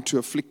bound to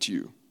afflict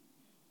you.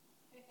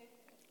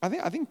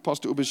 I think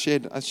Pastor Uber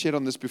shared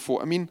on this before.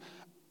 Let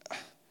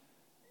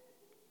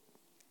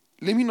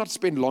me not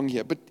spend long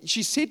here, but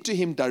she said to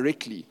him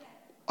directly,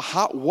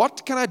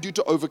 what can I do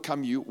to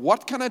overcome you?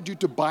 What can I do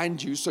to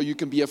bind you so you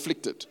can be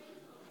afflicted?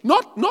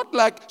 Not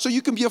like so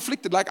you can be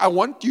afflicted, like I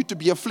want you to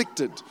be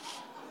afflicted.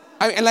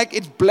 And like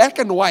it's black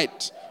and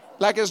white.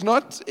 Like it's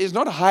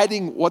not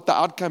hiding what the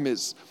outcome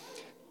is.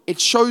 It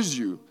shows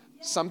you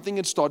something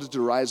had started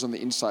to rise on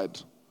the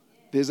inside.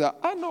 There's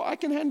no, I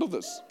can handle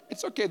this.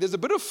 It's okay. There's a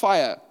bit of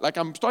fire. Like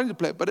I'm starting to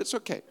play, but it's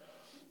okay.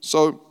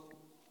 So,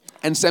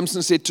 and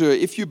Samson said to her,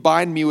 if you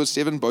bind me with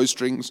 7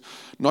 bowstrings,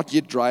 not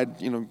yet dried,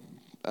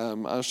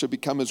 I shall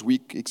become as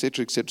weak,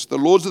 etc., etc. So the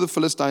lords of the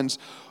Philistines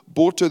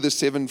brought her the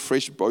 7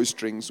 fresh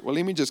bowstrings. Well,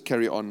 let me just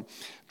carry on.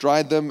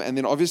 Dried them, and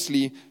then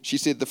obviously she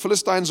said, the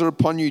Philistines are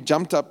upon you. He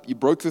jumped up, he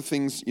broke the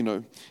things,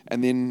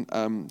 and then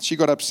she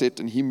got upset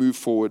and he moved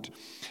forward.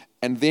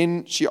 And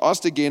then she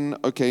asked again,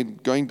 okay,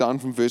 going down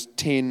from verse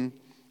 10,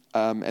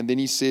 and then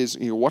he says,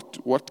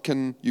 what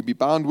can you be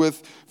bound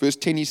with? Verse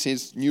 10, he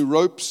says, new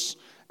ropes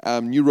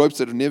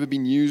that have never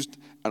been used,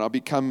 and I'll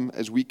become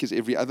as weak as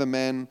every other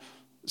man.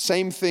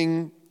 Same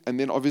thing, and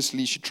then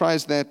obviously she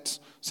tries that.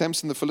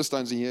 Samson, the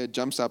Philistines are here,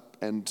 jumps up,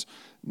 and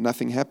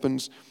nothing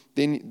happens.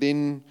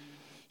 Then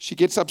she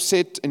gets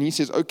upset, and he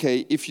says,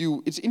 okay,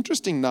 it's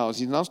interesting now, as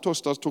he now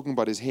starts talking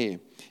about his hair.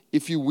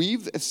 If you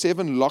weave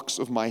 7 locks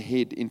of my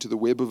head into the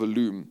web of a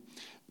loom,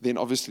 then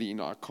obviously,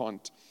 I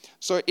can't.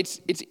 So it's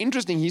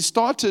interesting. He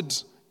started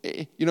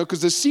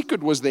because the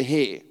secret was the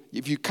hair.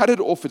 If you cut it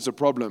off, it's a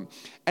problem.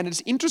 And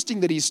it's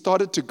interesting that he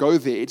started to go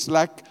there. It's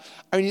like,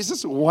 he's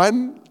just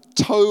one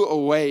toe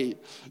away,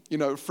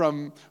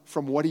 from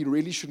what he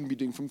really shouldn't be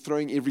doing, from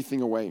throwing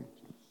everything away.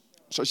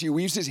 So she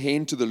weaves his hair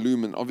into the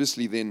loom, and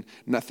obviously then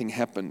nothing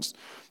happens.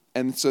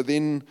 And so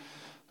then,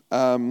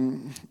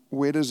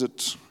 where does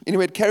it?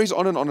 Anyway, it carries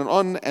on and on and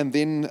on, and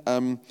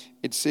then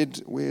it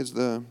said, where's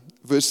the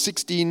verse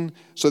 16?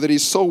 So that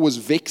his soul was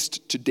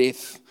vexed to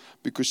death,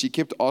 because she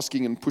kept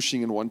asking and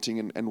pushing and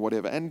wanting and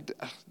whatever. And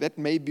that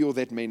may be or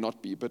that may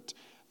not be. But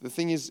the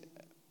thing is,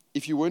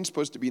 if you weren't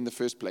supposed to be in the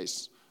first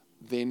place,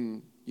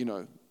 then,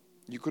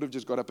 you could have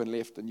just got up and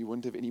left and you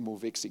wouldn't have any more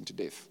vexing to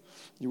death.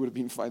 You would have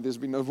been fine. There's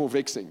been no more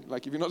vexing.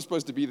 Like if you're not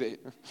supposed to be there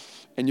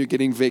and you're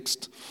getting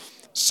vexed.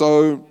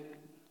 So,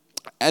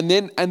 and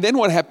then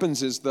what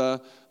happens is the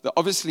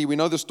obviously we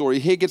know the story.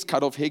 Hair gets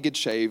cut off, hair gets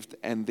shaved,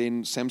 and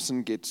then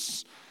Samson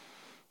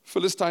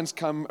Philistines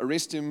come,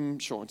 arrest him,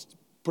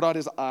 put out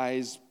his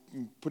eyes,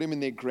 put him in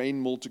their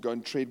grain mill to go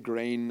and trade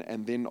grain,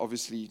 and then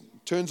obviously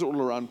turns it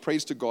all around,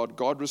 prays to God.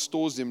 God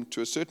restores him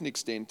to a certain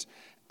extent,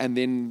 and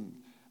then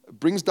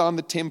brings down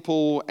the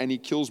temple, and he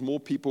kills more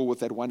people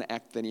with that one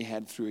act than he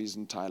had through his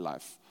entire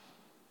life.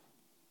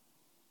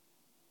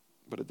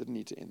 But it didn't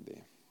need to end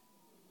there.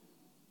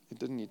 It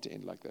didn't need to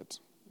end like that.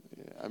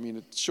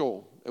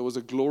 It was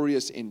a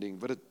glorious ending,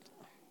 but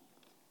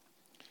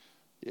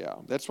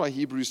that's why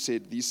Hebrews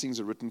said these things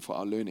are written for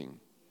our learning.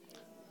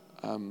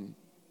 Some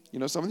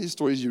of these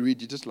stories you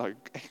read, you're just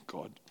like, hey,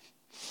 God.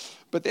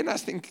 But then I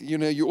think,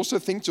 you also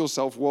think to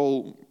yourself,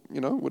 well,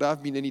 would I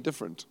have been any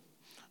different?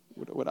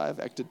 Would I have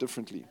acted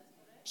differently?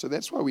 So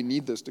that's why we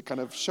need this, to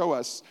kind of show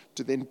us,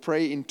 to then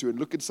pray into and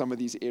look at some of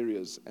these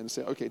areas and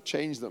say, okay,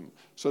 change them,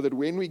 so that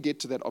when we get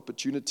to that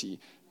opportunity,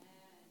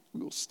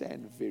 we will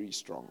stand very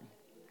strong.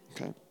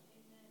 Okay?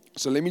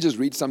 So let me just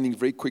read something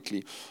very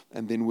quickly,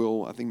 and then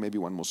I think maybe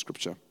one more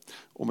scripture.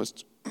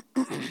 Almost.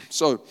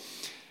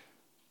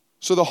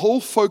 So the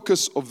whole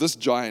focus of this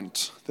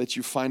giant that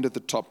you find at the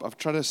top, I've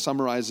tried to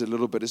summarize it a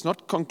little bit. It's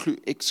not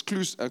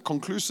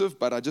conclusive,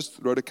 but I just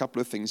wrote a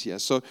couple of things here.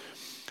 So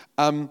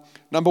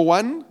number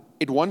one,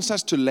 it wants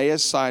us to lay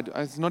aside,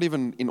 it's not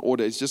even in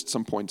order, it's just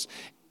some points.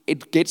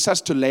 It gets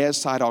us to lay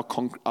aside our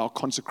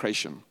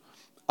consecration.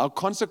 Our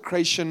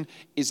consecration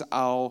is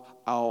our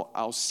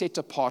set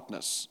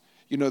apartness.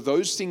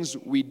 Those things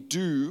we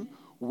do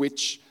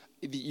which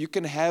you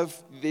can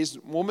have, there's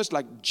almost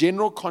like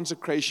general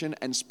consecration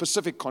and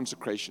specific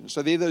consecration.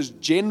 So there are those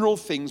general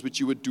things which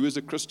you would do as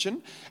a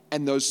Christian,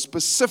 and those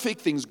specific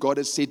things God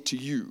has said to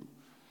you.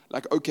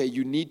 Like, okay,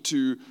 you need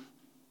to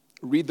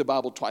read the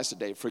Bible twice a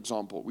day, for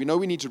example. We know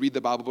we need to read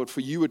the Bible, but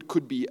for you it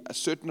could be a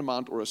certain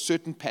amount or a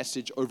certain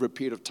passage over a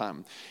period of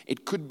time.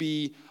 It could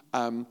be,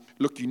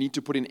 you need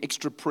to put in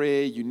extra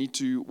prayer, you need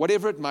to,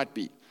 whatever it might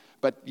be.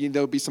 But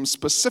there'll be some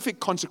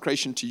specific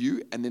consecration to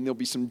you, and then there'll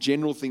be some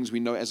general things we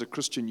know as a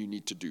Christian you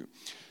need to do.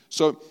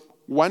 So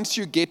once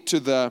you get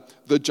to the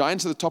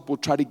giants at the top will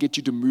try to get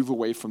you to move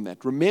away from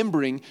that,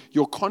 remembering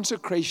your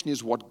consecration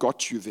is what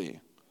got you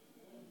there.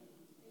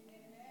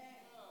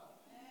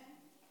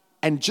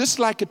 And just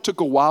like it took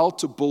a while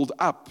to build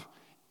up,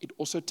 it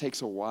also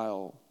takes a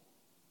while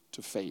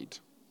to fade.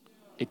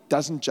 It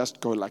doesn't just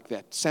go like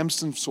that.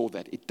 Samson saw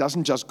that. It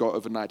doesn't just go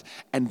overnight.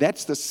 And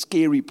that's the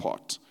scary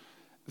part.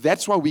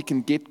 That's why we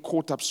can get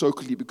caught up so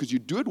quickly, because you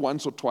do it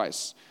once or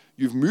twice.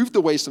 You've moved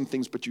away some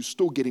things, but you're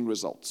still getting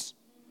results.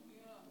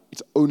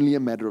 It's only a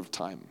matter of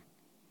time.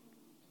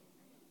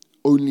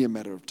 Only a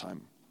matter of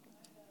time.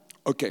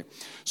 Okay,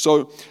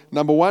 so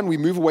number one, we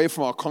move away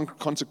from our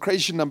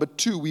consecration. Number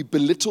two, we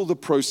belittle the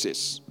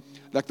process,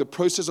 like the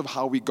process of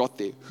how we got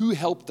there. Who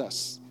helped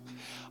us?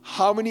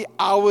 How many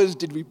hours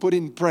did we put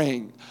in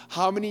praying?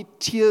 How many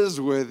tears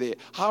were there?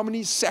 How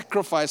many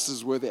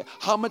sacrifices were there?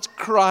 How much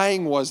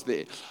crying was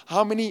there?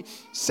 How many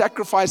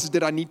sacrifices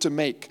did I need to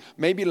make?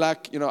 Maybe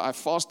I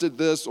fasted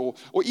this, or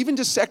even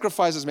just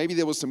sacrifices. Maybe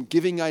there was some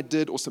giving I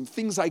did, or some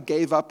things I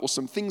gave up, or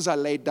some things I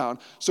laid down.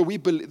 So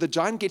the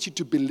giant gets you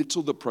to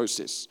belittle the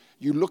process.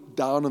 You look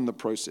down on the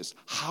process,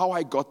 how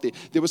I got there.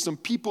 There were some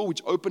people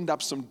which opened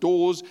up some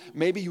doors.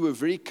 Maybe you were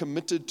very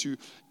committed to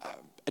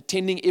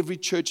attending every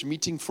church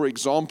meeting, for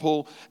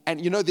example,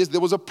 and there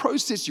was a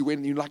process you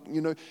went,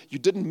 you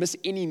didn't miss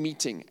any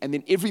meeting, and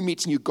then every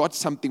meeting you got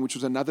something which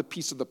was another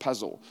piece of the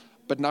puzzle.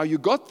 But now you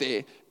got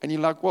there, and you're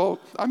like, well,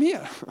 I'm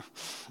here.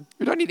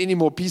 We don't need any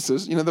more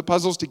pieces. The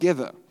puzzle's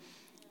together.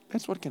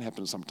 That's what can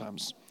happen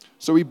sometimes.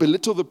 So we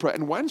belittle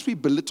and once we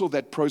belittle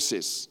that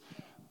process,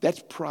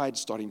 that's pride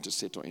starting to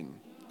settle in.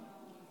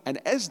 And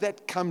as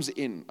that comes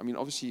in,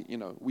 obviously,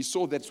 we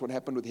saw that's what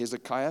happened with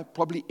Hezekiah,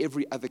 probably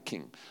every other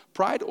king.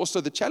 Pride,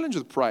 also the challenge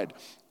with pride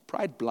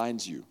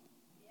blinds you.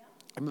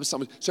 I remember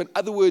so in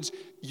other words,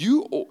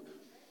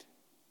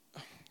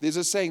 there's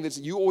a saying that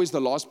you're always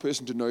the last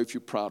person to know if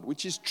you're proud,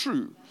 which is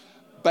true.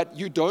 But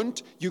you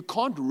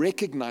can't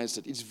recognize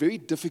it. It's very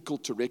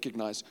difficult to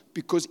recognize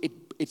because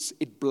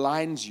it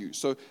blinds you.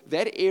 So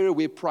that area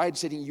where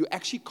pride's setting, you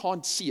actually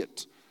can't see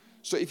it.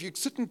 So if you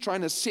sit and try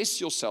and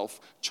assess yourself,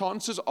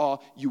 chances are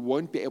you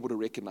won't be able to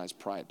recognize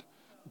pride.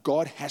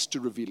 God has to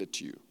reveal it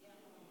to you.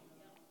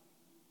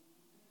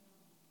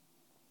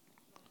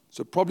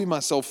 So probably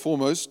myself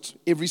foremost,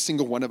 every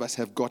single one of us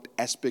have got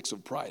aspects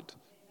of pride.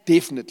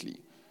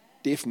 Definitely.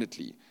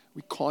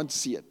 We can't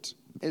see it.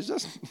 It's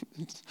just,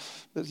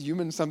 there's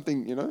human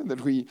something,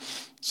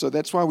 so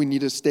that's why we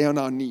need to stay on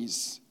our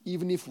knees,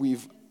 even if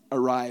we've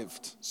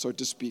arrived, so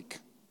to speak.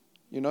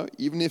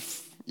 Even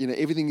if,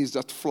 everything is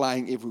just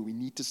flying everywhere, we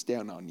need to stay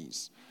on our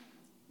knees.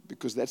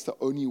 Because that's the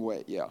only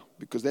way,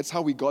 because that's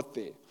how we got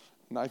there.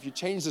 Now, if you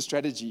change the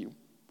strategy,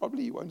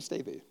 probably you won't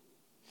stay there.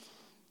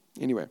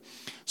 Anyway,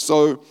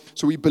 so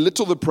we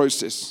belittle the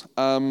process.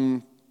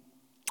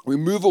 We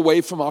move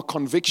away from our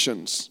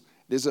convictions.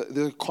 There's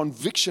a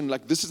conviction,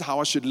 like this is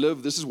how I should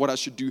live, this is what I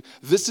should do.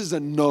 This is a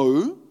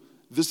no,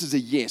 this is a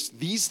yes.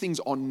 These things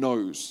are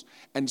no's.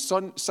 And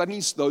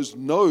suddenly those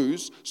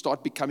no's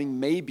start becoming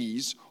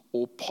maybes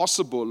or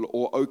possible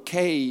or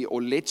okay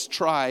or let's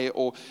try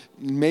or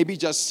maybe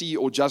just see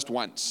or just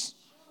once.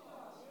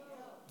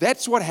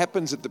 That's what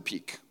happens at the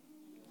peak.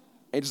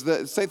 It's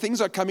things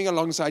are coming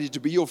alongside you to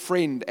be your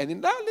friend, and then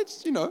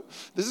this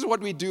is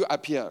what we do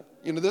up here.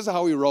 This is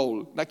how we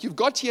roll. Like you've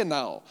got here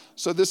now,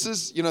 so this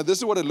is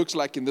what it looks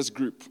like in this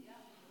group.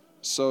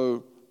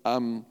 So,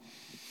 and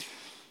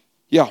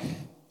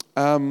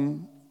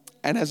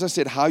as I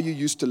said, how you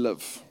used to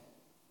live.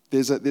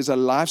 There's a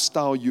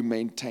lifestyle you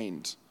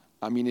maintained.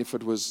 I mean, if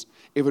it was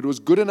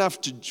good enough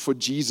for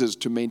Jesus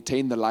to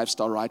maintain the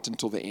lifestyle right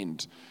until the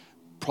end,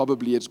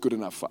 probably it's good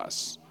enough for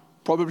us.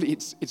 Probably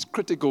it's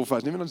critical for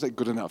us. Let me not say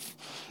good enough.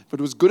 But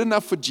it was good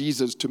enough for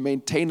Jesus to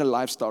maintain a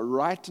lifestyle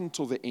right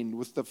until the end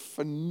with the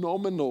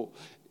phenomenal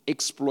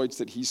exploits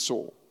that he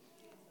saw.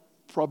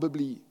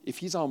 Probably, if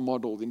he's our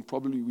model, then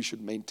probably we should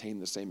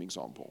maintain the same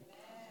example.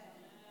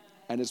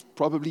 And it's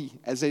probably,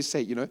 as they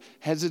say,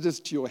 hazardous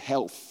to your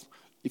health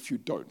if you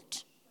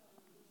don't.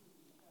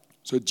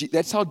 So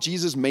that's how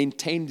Jesus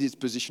maintained his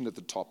position at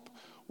the top,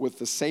 with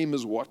the same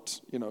as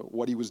what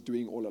he was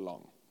doing all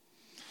along.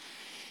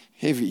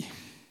 Heavy.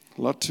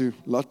 A lot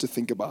to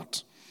think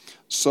about.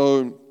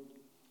 So,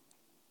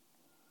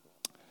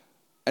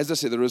 as I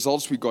said, the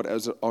results we got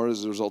are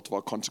as a result of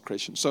our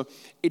consecration. So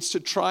it's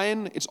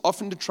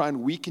often to try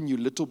and weaken you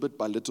little bit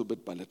by little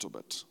bit by little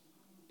bit.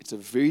 It's a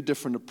very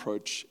different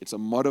approach. It's a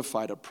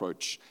modified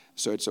approach.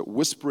 So it's a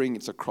whispering,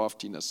 it's a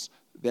craftiness.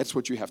 That's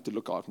what you have to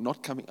look out.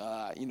 Not coming,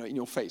 in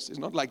your face. It's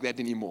not like that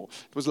anymore.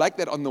 It was like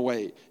that on the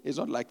way. It's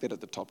not like that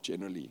at the top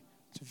generally.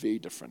 It's very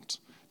different.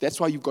 That's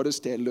why you've got to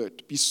stay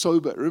alert. Be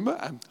sober. Remember,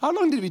 how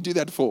long did we do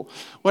that for?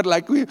 We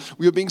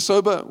were being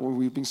sober? Well,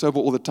 we've been sober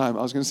all the time.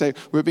 I was going to say,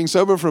 we were being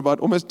sober for about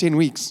almost 10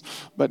 weeks.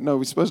 But no,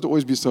 we're supposed to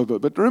always be sober.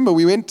 But remember,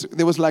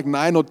 there was like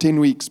 9 or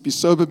 10 weeks. Be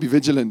sober, be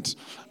vigilant.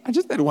 And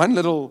just that one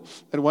little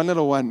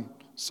one.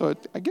 So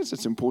I guess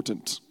it's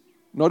important.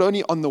 Not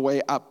only on the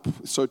way up,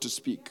 so to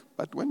speak,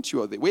 but once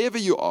you are there, wherever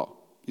you are,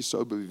 be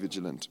sober, be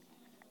vigilant.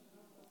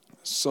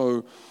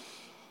 So,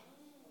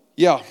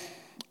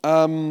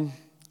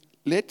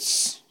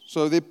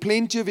 So there are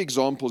plenty of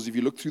examples, if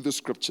you look through the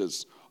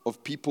scriptures,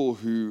 of people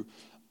who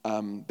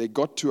they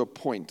got to a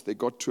point, they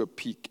got to a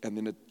peak, and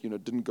then it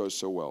didn't go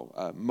so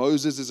well.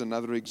 Moses is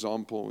another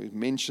example. We've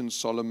mentioned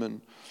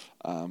Solomon.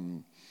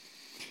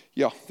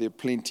 There are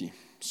plenty.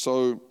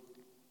 So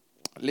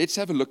let's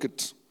have a look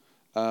at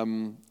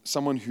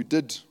someone who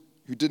did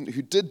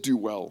do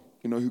well,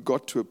 who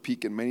got to a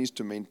peak and managed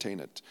to maintain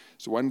it.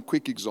 So one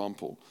quick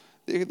example.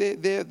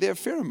 There are a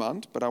fair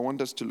amount, but I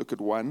want us to look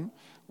at one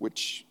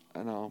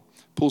and I'll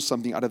pull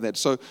something out of that.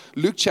 So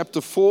Luke chapter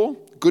 4,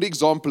 good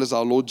example is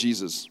our Lord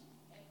Jesus.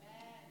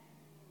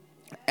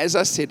 As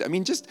I said, I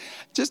mean, just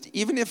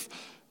even if,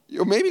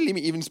 or maybe let me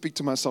even speak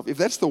to myself, if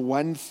that's the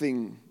one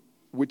thing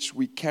which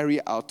we carry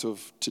out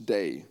of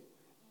today,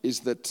 is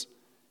that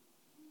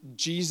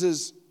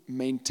Jesus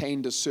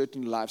maintained a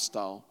certain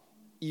lifestyle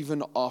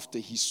even after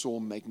he saw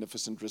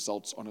magnificent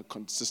results on a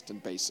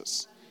consistent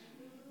basis.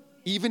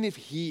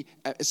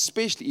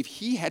 Especially if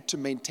he had to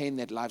maintain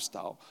that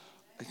lifestyle,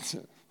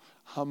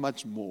 how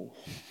much more?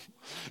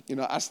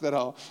 Us that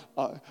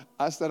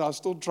are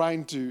still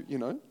trying to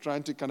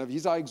kind of,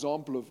 he's our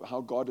example of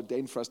how God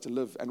ordained for us to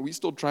live, and we're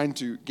still trying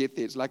to get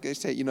there. It's like they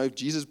say, if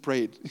Jesus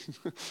prayed,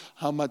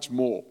 how much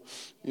more?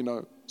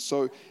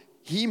 So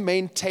he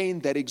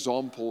maintained that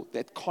example,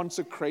 that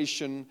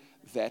consecration,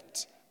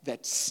 that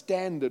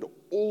standard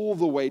all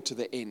the way to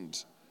the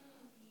end.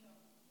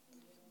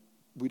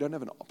 We don't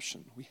have an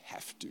option. We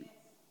have to.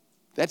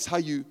 That's how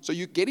so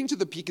you getting to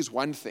the peak is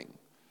one thing.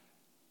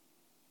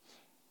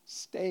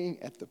 Staying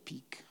at the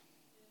peak.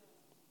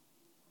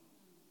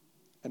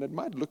 And it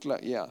might look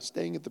like,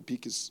 staying at the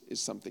peak is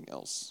something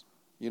else.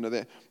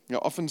 They're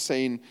often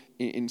saying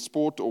in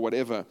sport or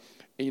whatever,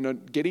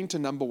 getting to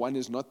number one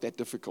is not that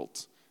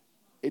difficult.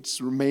 It's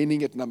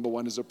remaining at number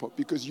one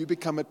because you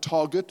become a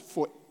target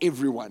for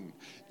everyone.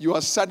 You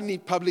are suddenly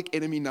public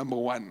enemy number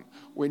one.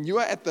 When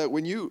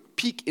you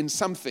peak in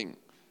something,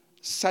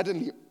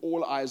 suddenly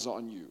all eyes are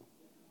on you.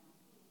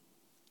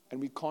 And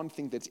we can't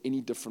think that's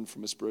any different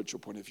from a spiritual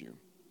point of view.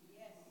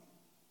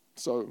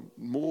 So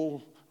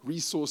more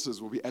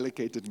resources will be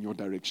allocated in your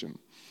direction.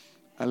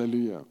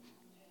 Hallelujah.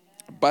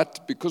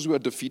 But because we are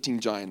defeating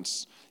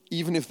giants,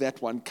 even if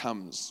that one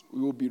comes,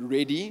 we will be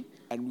ready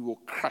and we will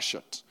crush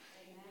it.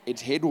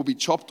 Its head will be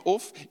chopped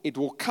off. It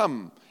will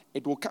come.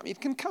 It will come.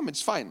 It can come.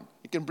 It's fine.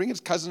 It can bring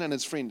its cousin and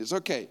its friend. It's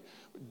okay.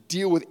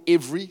 Deal with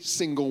every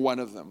single one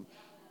of them.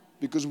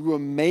 Because we were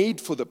made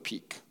for the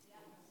peak.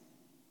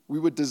 We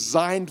were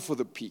designed for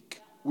the peak.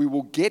 We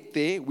will get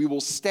there. We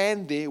will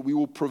stand there. We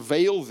will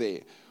prevail there.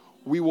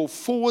 We will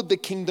forward the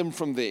kingdom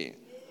from there.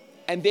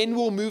 And then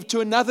we'll move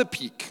to another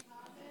peak.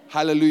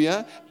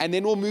 Hallelujah. And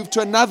then we'll move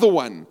to another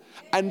one.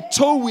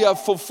 Until we have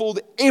fulfilled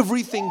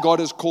everything God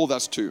has called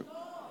us to.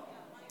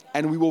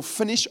 And we will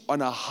finish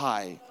on a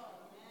high.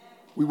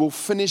 We will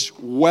finish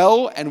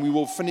well and we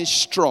will finish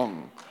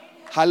strong.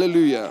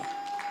 Hallelujah.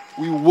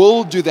 We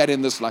will do that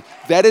in this life.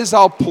 That is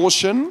our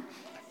portion,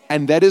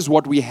 and that is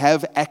what we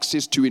have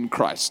access to in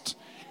Christ.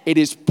 It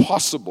is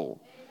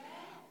possible.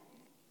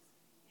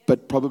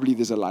 But probably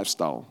there's a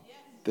lifestyle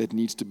that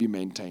needs to be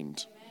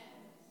maintained.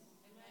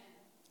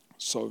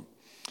 So,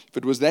 if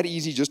it was that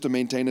easy just to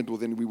maintain it, well,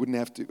 then we wouldn't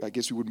have to, I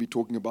guess we wouldn't be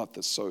talking about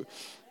this. So,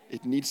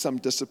 it needs some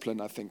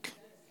discipline, I think.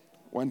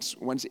 Once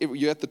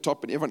you're at the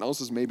top and everyone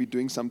else is maybe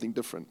doing something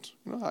different.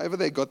 However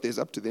they got there is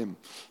up to them.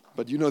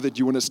 But you know that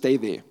you want to stay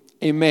there.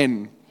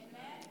 Amen.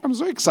 I'm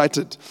so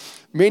excited.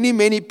 Many,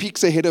 many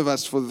peaks ahead of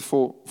us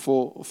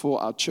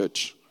for our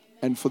church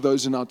and for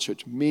those in our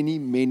church. Many,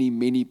 many,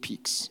 many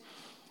peaks.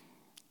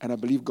 And I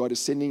believe God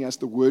is sending us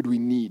the word we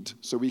need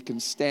so we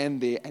can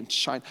stand there and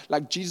shine.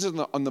 Like Jesus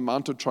on the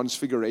Mount of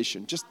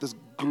Transfiguration. Just this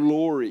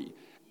glory.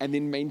 And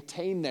then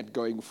maintain that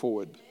going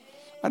forward.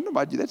 I don't know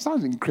about you. That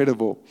sounds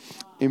incredible.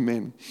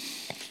 Amen.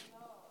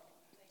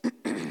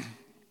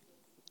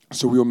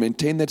 So we will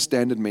maintain that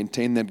standard,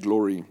 maintain that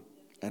glory,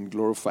 and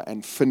glorify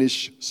and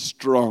finish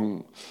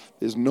strong.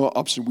 There's no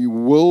option. We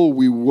will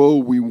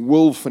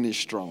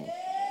finish strong.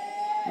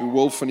 We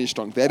will finish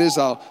strong. That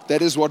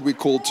is what we're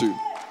called to.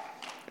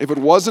 If it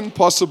wasn't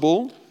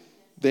possible,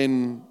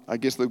 then I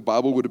guess the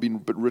Bible would have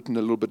been written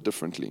a little bit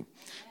differently.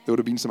 There would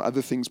have been some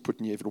other things put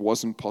in here if it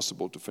wasn't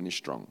possible to finish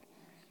strong.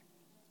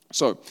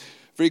 So,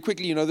 very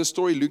quickly, you know the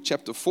story, Luke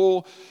chapter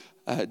 4.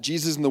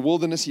 Jesus in the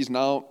wilderness, he's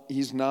now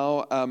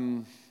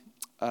gone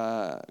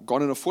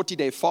on a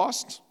 40-day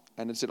fast.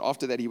 And it said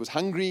after that he was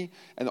hungry.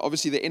 And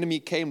obviously the enemy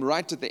came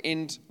right at the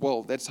end.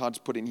 Well, that's how it's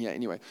put in here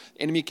anyway.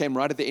 The enemy came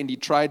right at the end. He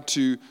tried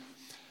to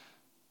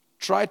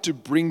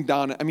bring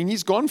down,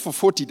 he's gone for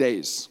 40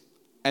 days.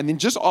 And then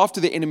just after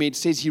the enemy, it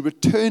says he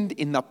returned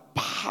in the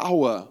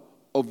power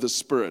of the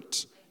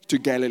Spirit to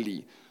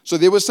Galilee. So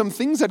there were some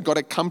things that got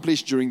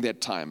accomplished during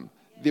that time.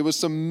 There were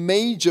some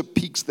major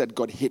peaks that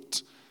got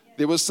hit.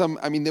 There were some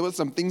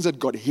things that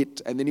got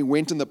hit. And then he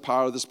went in the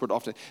power of the Spirit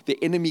after.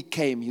 The enemy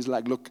came. He's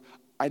like, look,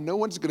 I know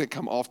what's going to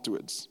come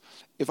afterwards.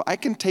 If I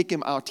can take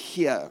him out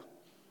here,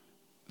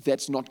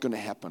 that's not going to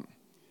happen.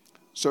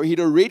 So he'd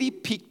already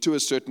peaked to a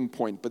certain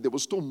point, but there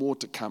was still more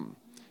to come.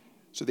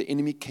 So the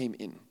enemy came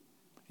in. And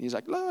he's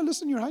like, no,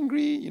 listen, you're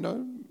hungry,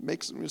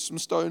 make some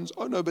stones.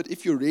 Oh, no, but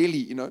if you're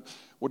really,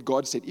 what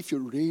God said, if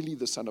you're really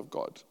the Son of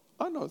God,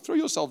 oh, no, throw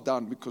yourself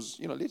down because,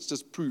 let's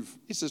just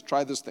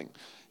try this thing.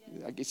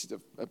 I guess he's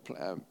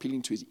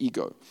appealing to his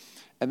ego.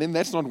 And then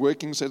that's not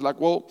working. So it's like,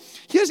 well,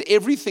 here's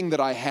everything that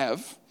I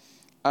have.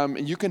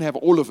 And you can have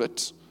all of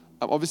it.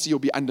 Obviously, you'll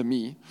be under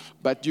me,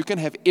 but you can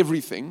have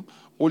everything.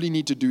 All you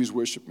need to do is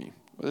worship me.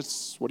 Well,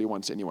 that's what he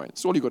wants anyway.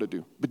 That's all you got to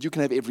do. But you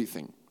can have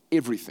everything.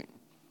 Everything.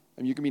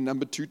 And you can be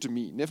number 2 to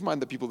me. Never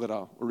mind the people that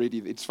are already,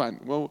 it's fine.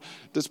 Well,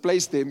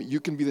 displace them. You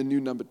can be the new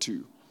number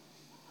 2.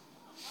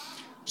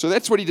 So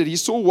that's what he did. He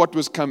saw what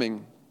was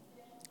coming.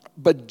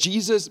 But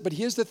here's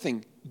the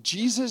thing.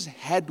 Jesus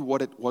had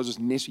what it was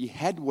necessary. He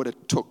had what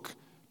it took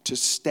to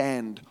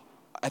stand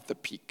at the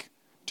peak.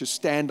 To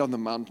stand on the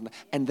mountain.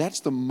 And that's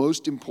the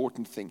most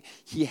important thing.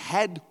 He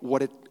had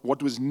what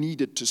was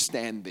needed to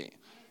stand there.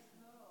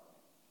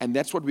 And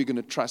that's what we're going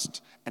to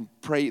trust and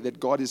pray that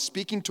God is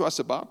speaking to us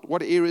about.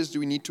 What areas do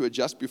we need to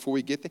adjust before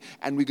we get there?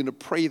 And we're going to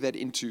pray that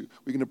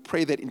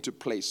into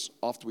place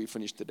after we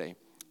finish today.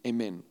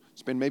 Amen.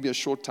 Spend maybe a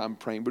short time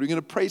praying, but we're going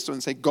to pray so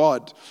and say,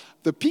 God,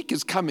 the peak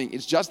is coming.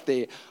 It's just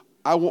there.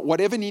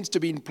 Whatever needs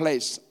to be in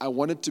place, I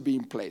want it to be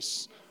in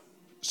place.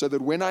 So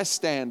that when I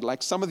stand,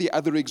 like some of the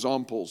other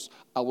examples,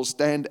 I will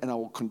stand and I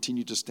will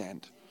continue to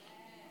stand.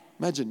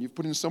 Imagine, you've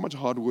put in so much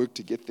hard work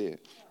to get there.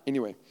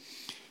 Anyway,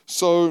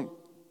 so,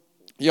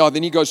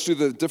 then he goes through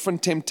the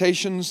different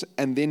temptations,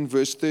 and then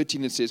verse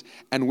 13 it says,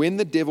 and when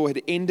the devil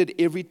had ended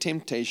every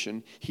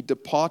temptation, he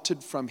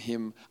departed from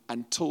him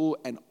until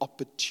an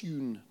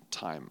opportune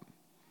time.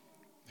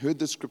 Heard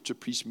the scripture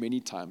preached many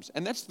times,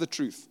 and that's the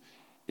truth.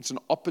 It's an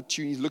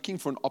opportune, he's looking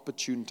for an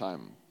opportune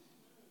time.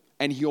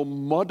 And he'll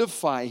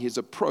modify his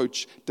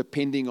approach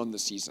depending on the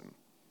season.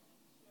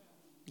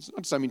 It's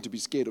not something to be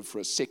scared of for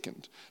a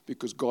second,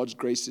 because God's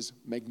grace is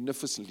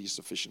magnificently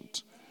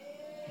sufficient.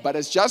 But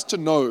it's just to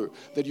know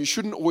that you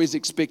shouldn't always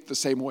expect the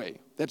same way.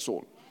 That's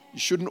all. You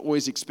shouldn't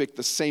always expect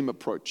the same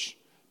approach,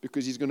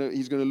 because he's gonna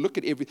look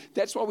at every.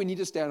 That's why we need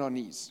to stay on our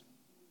knees,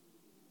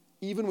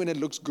 even when it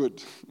looks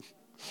good,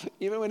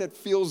 even when it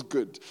feels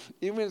good,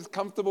 even when it's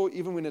comfortable,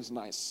 even when it's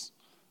nice.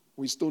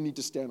 We still need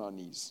to stay on our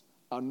knees.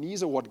 Our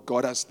knees are what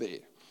got us there.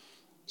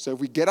 So if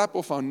we get up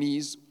off our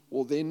knees,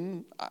 well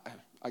then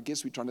I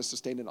guess we're trying to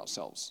sustain it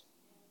ourselves.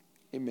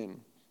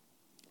 Amen.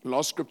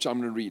 Last scripture I'm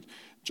going to read,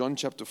 John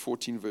chapter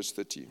 14, verse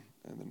 30,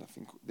 and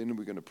then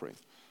we're going to pray.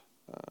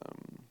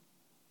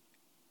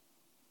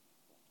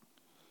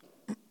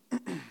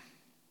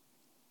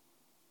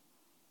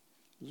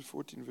 Is it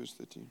 14, verse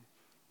 30?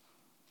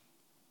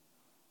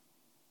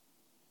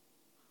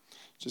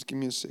 Just give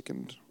me a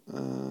second.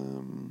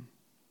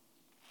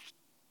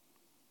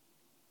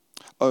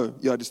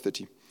 It is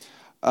 30.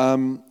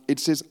 It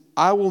says,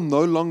 I will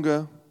no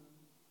longer...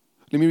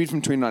 Let me read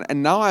from 29.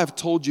 And now I have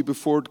told you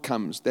before it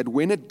comes, that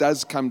when it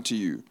does come to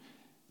you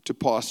to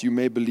pass, you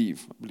may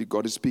believe. I believe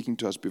God is speaking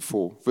to us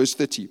before. Verse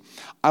 30.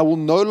 I will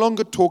no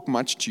longer talk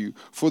much to you,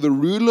 for the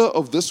ruler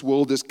of this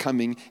world is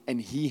coming, and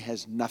he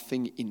has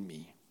nothing in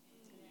me.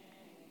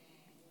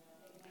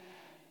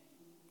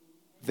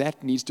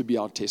 That needs to be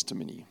our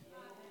testimony.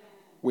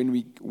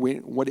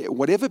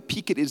 Whatever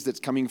peak it is that's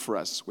coming for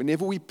us,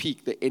 whenever we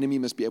peak, the enemy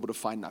must be able to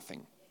find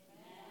nothing.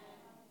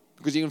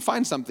 Because he can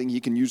find something, he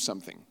can use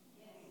something.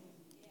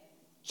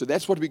 So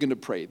that's what we're going to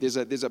pray. There's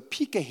a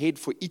peak ahead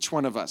for each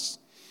one of us.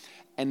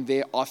 And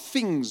there are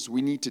things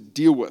we need to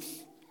deal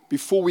with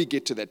before we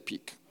get to that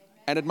peak.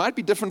 And it might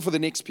be different for the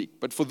next peak.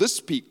 But for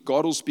this peak,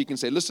 God will speak and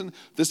say, listen,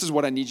 this is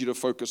what I need you to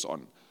focus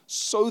on.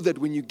 So that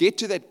when you get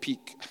to that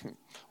peak,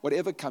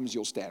 whatever comes,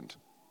 you'll stand.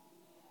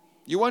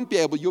 You won't be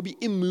able, you'll be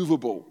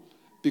immovable.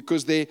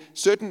 Because the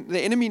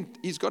enemy,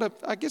 he's got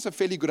a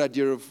fairly good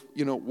idea of,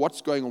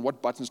 what's going on,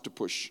 what buttons to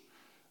push.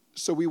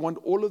 So we want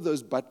all of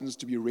those buttons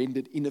to be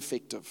rendered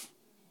ineffective.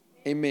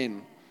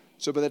 Amen.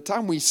 So by the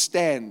time we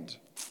stand,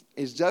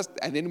 it's just,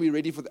 and then we're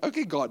ready for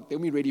then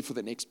we're ready for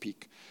the next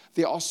peak.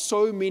 There are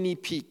so many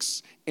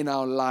peaks in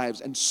our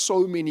lives and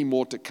so many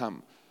more to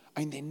come.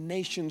 There are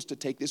nations to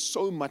take. There's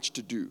so much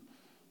to do.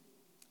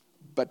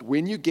 But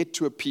when you get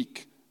to a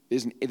peak,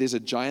 there's a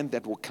giant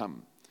that will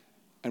come.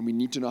 And we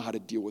need to know how to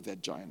deal with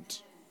that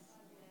giant.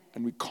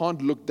 And we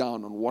can't look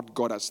down on what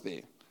got us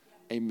there.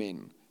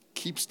 Amen.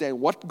 Keep staying.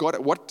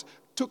 What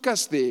took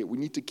us there, we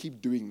need to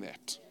keep doing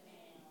that.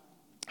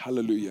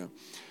 Hallelujah.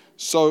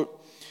 So,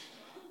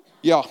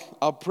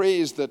 our prayer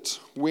is that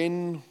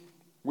when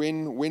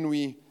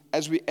we,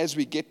 as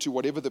we get to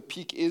whatever the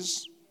peak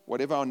is,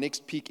 whatever our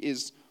next peak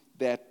is,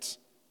 that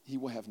he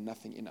will have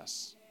nothing in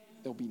us.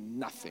 There'll be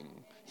nothing.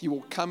 He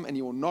will come and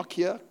he will knock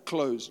here,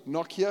 close.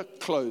 Knock here,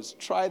 close.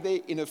 Try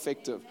there,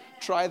 ineffective.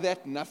 Try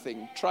that,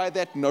 nothing. Try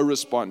that, no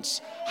response.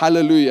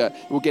 Hallelujah.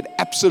 We'll get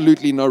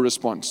absolutely no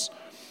response.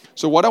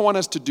 So what I want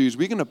us to do is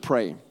we're going to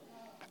pray.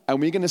 And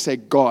we're going to say,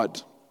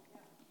 God.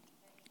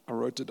 I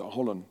wrote it down.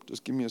 Hold on.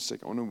 Just give me a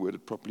second. I want to word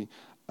it properly.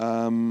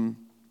 I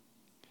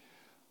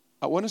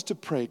want us to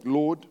pray,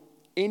 Lord,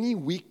 any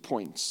weak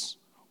points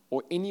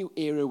or any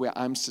area where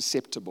I'm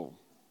susceptible,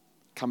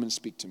 come and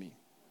speak to me.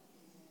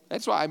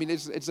 That's why,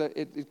 it's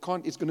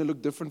going to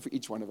look different for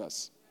each one of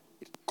us.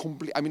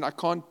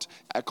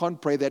 I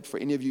can't pray that for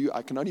any of you.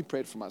 I can only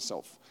pray it for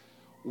myself.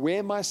 Where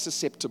am I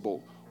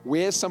susceptible?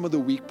 Where are some of the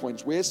weak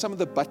points? Where are some of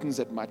the buttons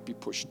that might be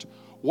pushed?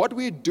 What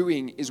we're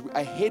doing is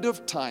ahead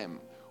of time,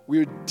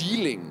 we're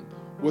dealing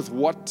with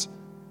what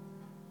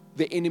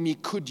the enemy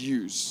could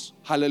use.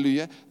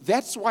 Hallelujah.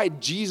 That's why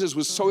Jesus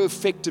was so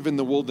effective in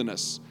the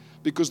wilderness.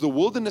 Because the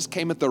wilderness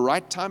came at the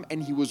right time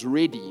and he was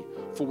ready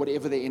for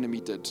whatever the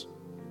enemy did.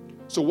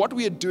 So what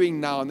we are doing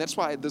now, and that's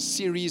why this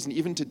series and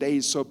even today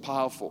is so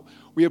powerful,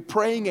 we are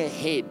praying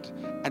ahead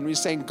and we're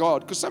saying,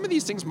 God, because some of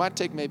these things might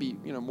take maybe,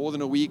 more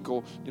than a week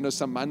or,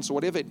 some months or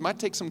whatever. It might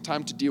take some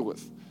time to deal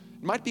with.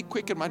 It might be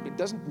quick, it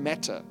doesn't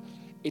matter.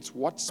 It's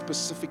what's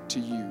specific to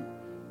you.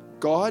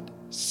 God,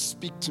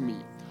 speak to me.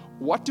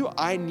 What do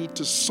I need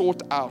to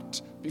sort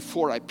out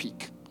before I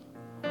peak?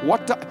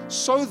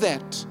 So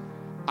that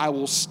I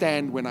will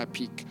stand when I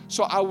peak.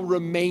 So I will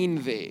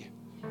remain there.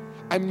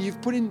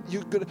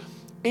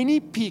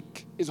 Any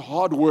peak is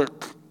hard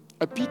work.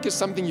 A peak is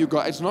something you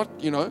got. It's not,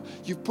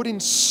 you've put in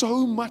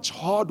so much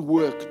hard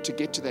work to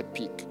get to that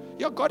peak.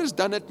 Yeah, God has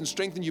done it and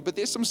strengthened you, but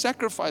there's some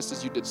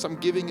sacrifices you did, some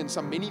giving and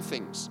some many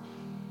things.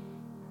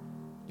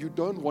 You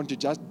don't want to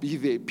just be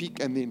there,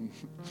 peak and then,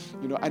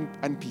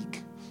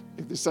 unpeak.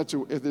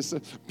 If there's a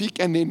peak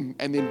and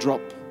then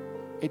drop.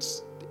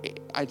 It's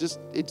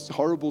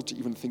horrible to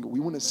even think. We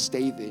want to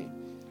stay there.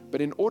 But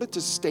in order to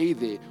stay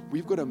there,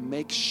 we've got to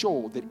make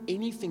sure that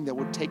anything that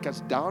would take us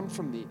down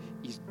from there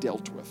is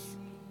dealt with.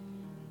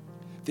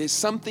 There's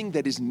something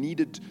that is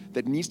needed,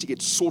 that needs to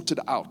get sorted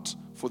out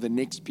for the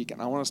next peak.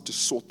 And I want us to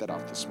sort that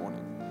out this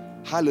morning.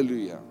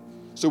 Hallelujah.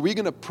 So we're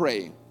going to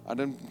pray.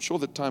 I'm sure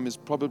the time is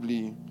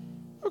probably,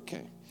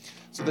 okay.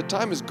 So the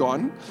time is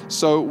gone.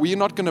 So we're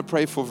not going to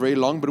pray for very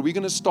long, but we're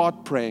going to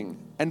start praying.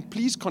 And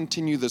please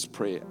continue this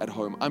prayer at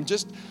home.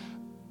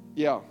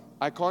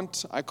 I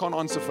can't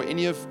answer for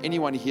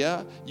anyone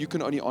here. You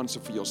can only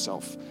answer for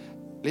yourself.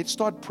 Let's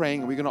start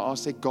praying, and we're going to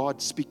ask, say,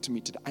 God, speak to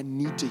me today. I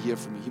need to hear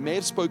from you. He may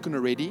have spoken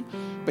already,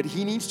 but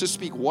he needs to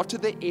speak. What are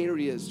the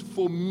areas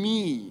for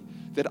me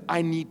that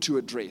I need to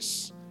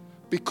address?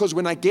 Because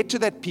when I get to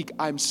that peak,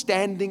 I'm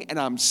standing and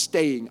I'm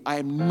staying. I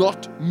am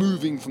not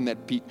moving from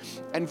that peak.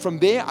 And from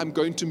there, I'm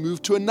going to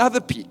move to another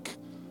peak.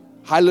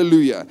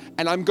 Hallelujah.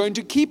 And I'm going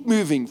to keep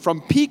moving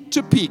from peak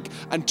to peak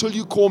until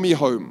you call me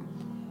home.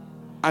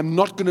 I'm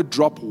not going to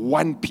drop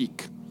one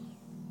peak.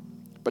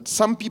 But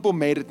some people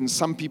made it and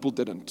some people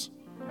didn't.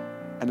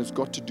 And it's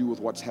got to do with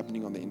what's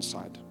happening on the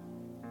inside.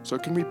 So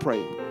can we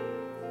pray?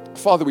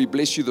 Father, we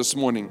bless you this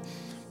morning.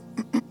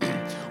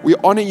 We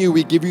honor you,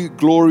 we give you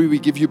glory, we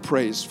give you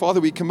praise.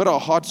 Father, we commit our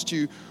hearts to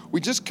you. We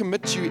just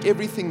commit to you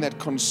everything that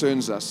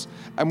concerns us.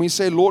 And we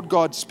say, Lord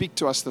God, speak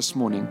to us this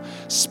morning.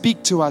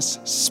 Speak to us,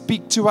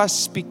 speak to us,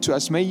 speak to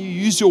us. May you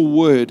use your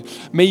word.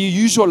 May you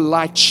use your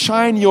light.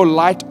 Shine your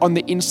light on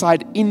the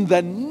inside in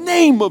the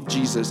name of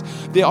Jesus.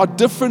 There are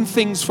different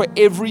things for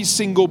every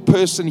single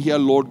person here,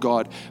 Lord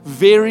God.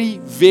 Very,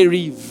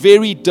 very,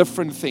 very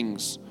different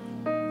things.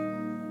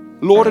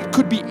 Lord, it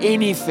could be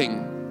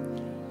anything.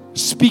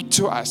 Speak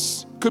to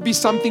us. Could be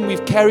something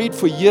we've carried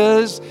for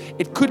years.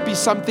 It could be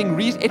something,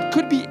 it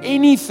could be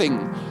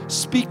anything.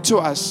 Speak to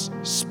us.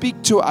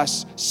 Speak to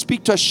us.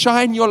 Speak to us.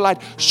 Shine your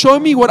light. Show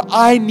me what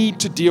I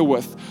need to deal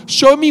with.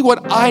 Show me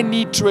what I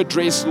need to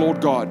address, Lord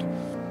God.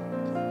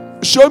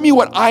 Show me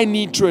what I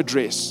need to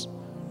address.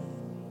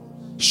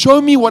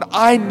 Show me what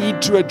I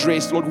need to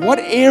address, Lord. What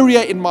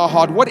area in my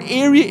heart, what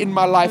area in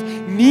my life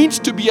needs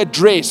to be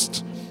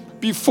addressed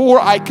before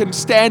I can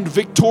stand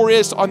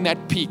victorious on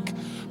that peak?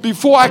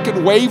 Before I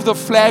can wave the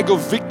flag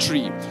of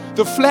victory,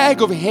 the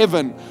flag of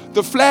heaven,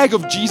 the flag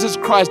of Jesus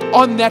Christ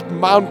on that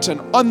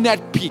mountain, on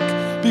that peak,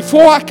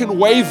 before I can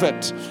wave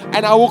it,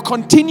 and I will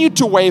continue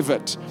to wave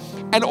it,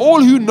 and all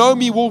who know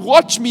me will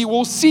watch me,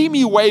 will see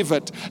me wave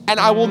it, and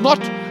I will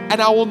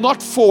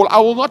not fall, I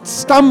will not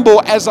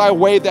stumble as I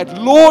wave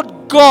that. Lord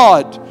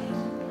God,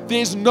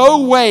 there's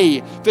no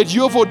way that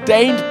you have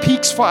ordained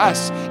peaks for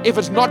us if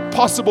it's not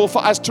possible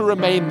for us to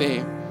remain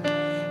there.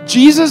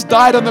 Jesus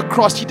died on the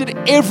cross. He did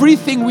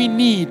everything we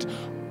need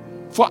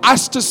for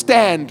us to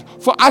stand,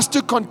 for us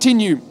to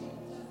continue,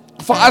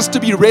 for us to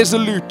be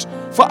resolute,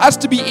 for us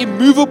to be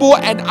immovable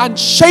and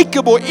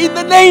unshakable in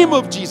the name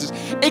of Jesus.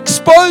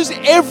 Expose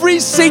every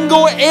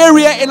single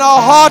area in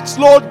our hearts,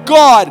 Lord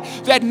God,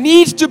 that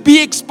needs to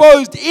be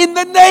exposed in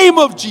the name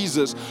of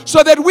Jesus,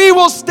 so that we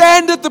will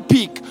stand at the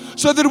peak,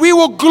 so that we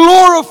will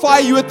glorify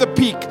you at the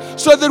peak,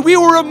 so that we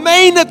will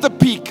remain at the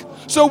peak.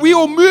 So we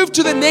will move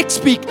to the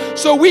next peak.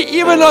 So we,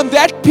 even on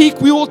that peak,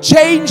 we will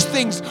change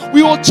things.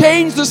 We will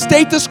change the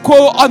status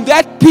quo on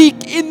that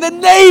peak in the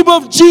name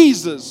of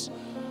Jesus.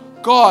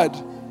 God,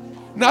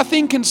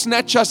 nothing can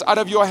snatch us out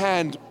of your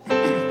hand.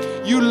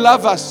 You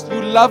love us.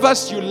 You love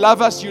us. You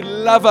love us. You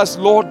love us,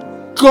 Lord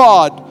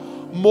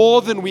God,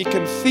 more than we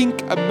can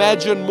think,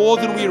 imagine, more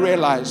than we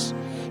realize.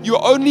 You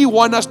only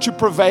want us to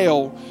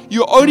prevail.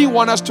 You only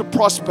want us to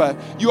prosper.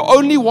 You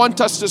only want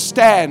us to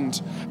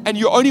stand. And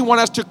you only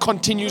want us to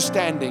continue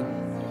standing.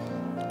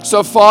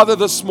 So, Father,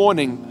 this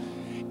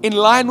morning, in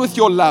line with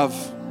your love,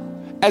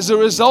 as a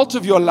result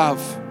of your love,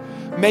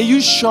 may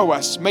you show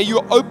us, may you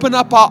open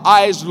up our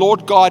eyes,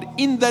 Lord God,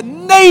 in the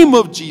name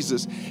of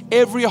Jesus.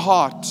 Every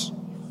heart,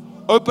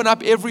 open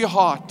up every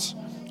heart,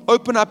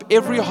 open up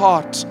every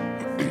heart,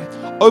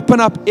 open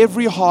up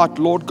every heart,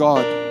 Lord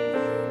God.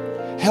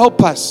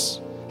 Help us.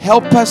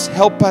 Help us,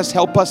 help us,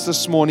 help us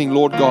this morning,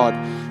 Lord God.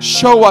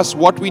 Show us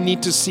what we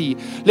need to see.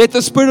 Let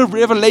the spirit of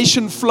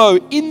revelation flow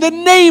in the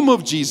name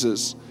of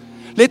Jesus.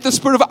 Let the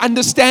spirit of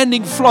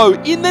understanding flow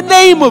in the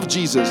name of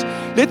Jesus.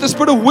 Let the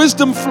spirit of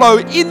wisdom flow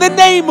in the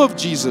name of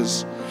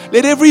Jesus.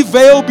 Let every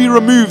veil be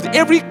removed,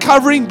 every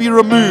covering be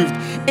removed.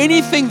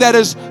 Anything that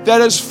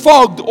is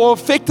fogged or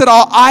affected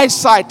our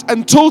eyesight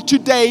until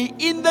today,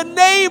 in the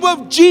name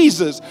of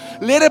Jesus,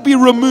 let it be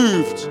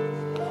removed.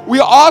 We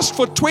ask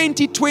for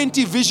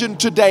 2020 vision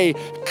today.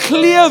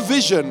 Clear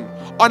vision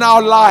on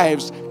our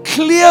lives.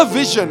 Clear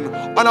vision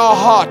on our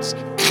hearts.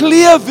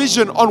 Clear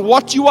vision on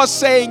what you are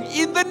saying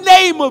in the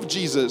name of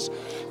Jesus.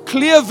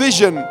 Clear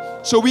vision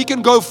so we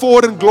can go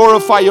forward and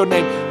glorify your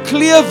name.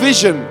 Clear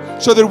vision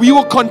so that we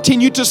will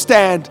continue to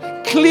stand.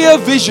 Clear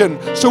vision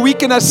so we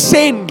can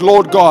ascend,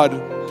 Lord God.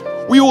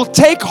 We will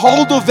take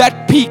hold of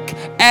that peak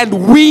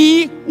and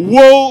we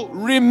will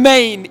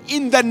remain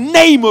in the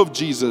name of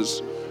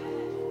Jesus.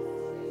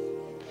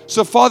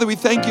 So, Father, we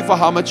thank you for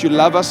how much you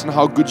love us and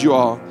how good you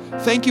are.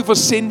 Thank you for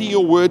sending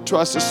your word to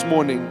us this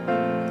morning.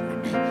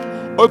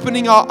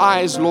 Opening our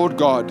eyes, Lord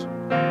God,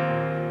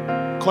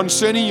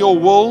 concerning your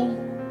will,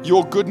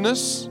 your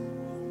goodness,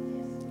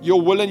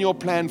 your will and your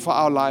plan for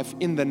our life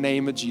in the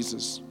name of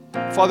Jesus.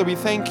 Father, we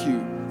thank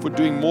you for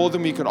doing more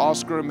than we could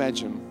ask or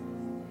imagine,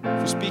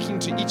 for speaking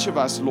to each of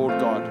us, Lord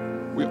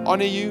God. We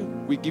honor you.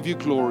 We give you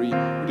glory.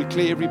 We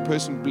declare every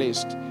person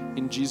blessed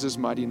in Jesus'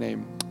 mighty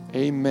name.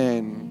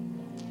 Amen.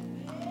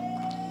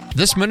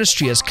 This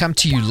ministry has come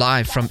to you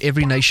live from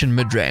Every Nation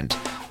Midrand.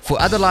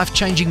 For other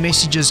life-changing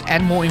messages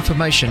and more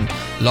information,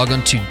 log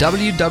on to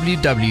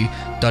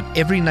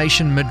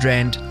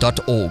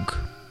www.everynationmidrand.org.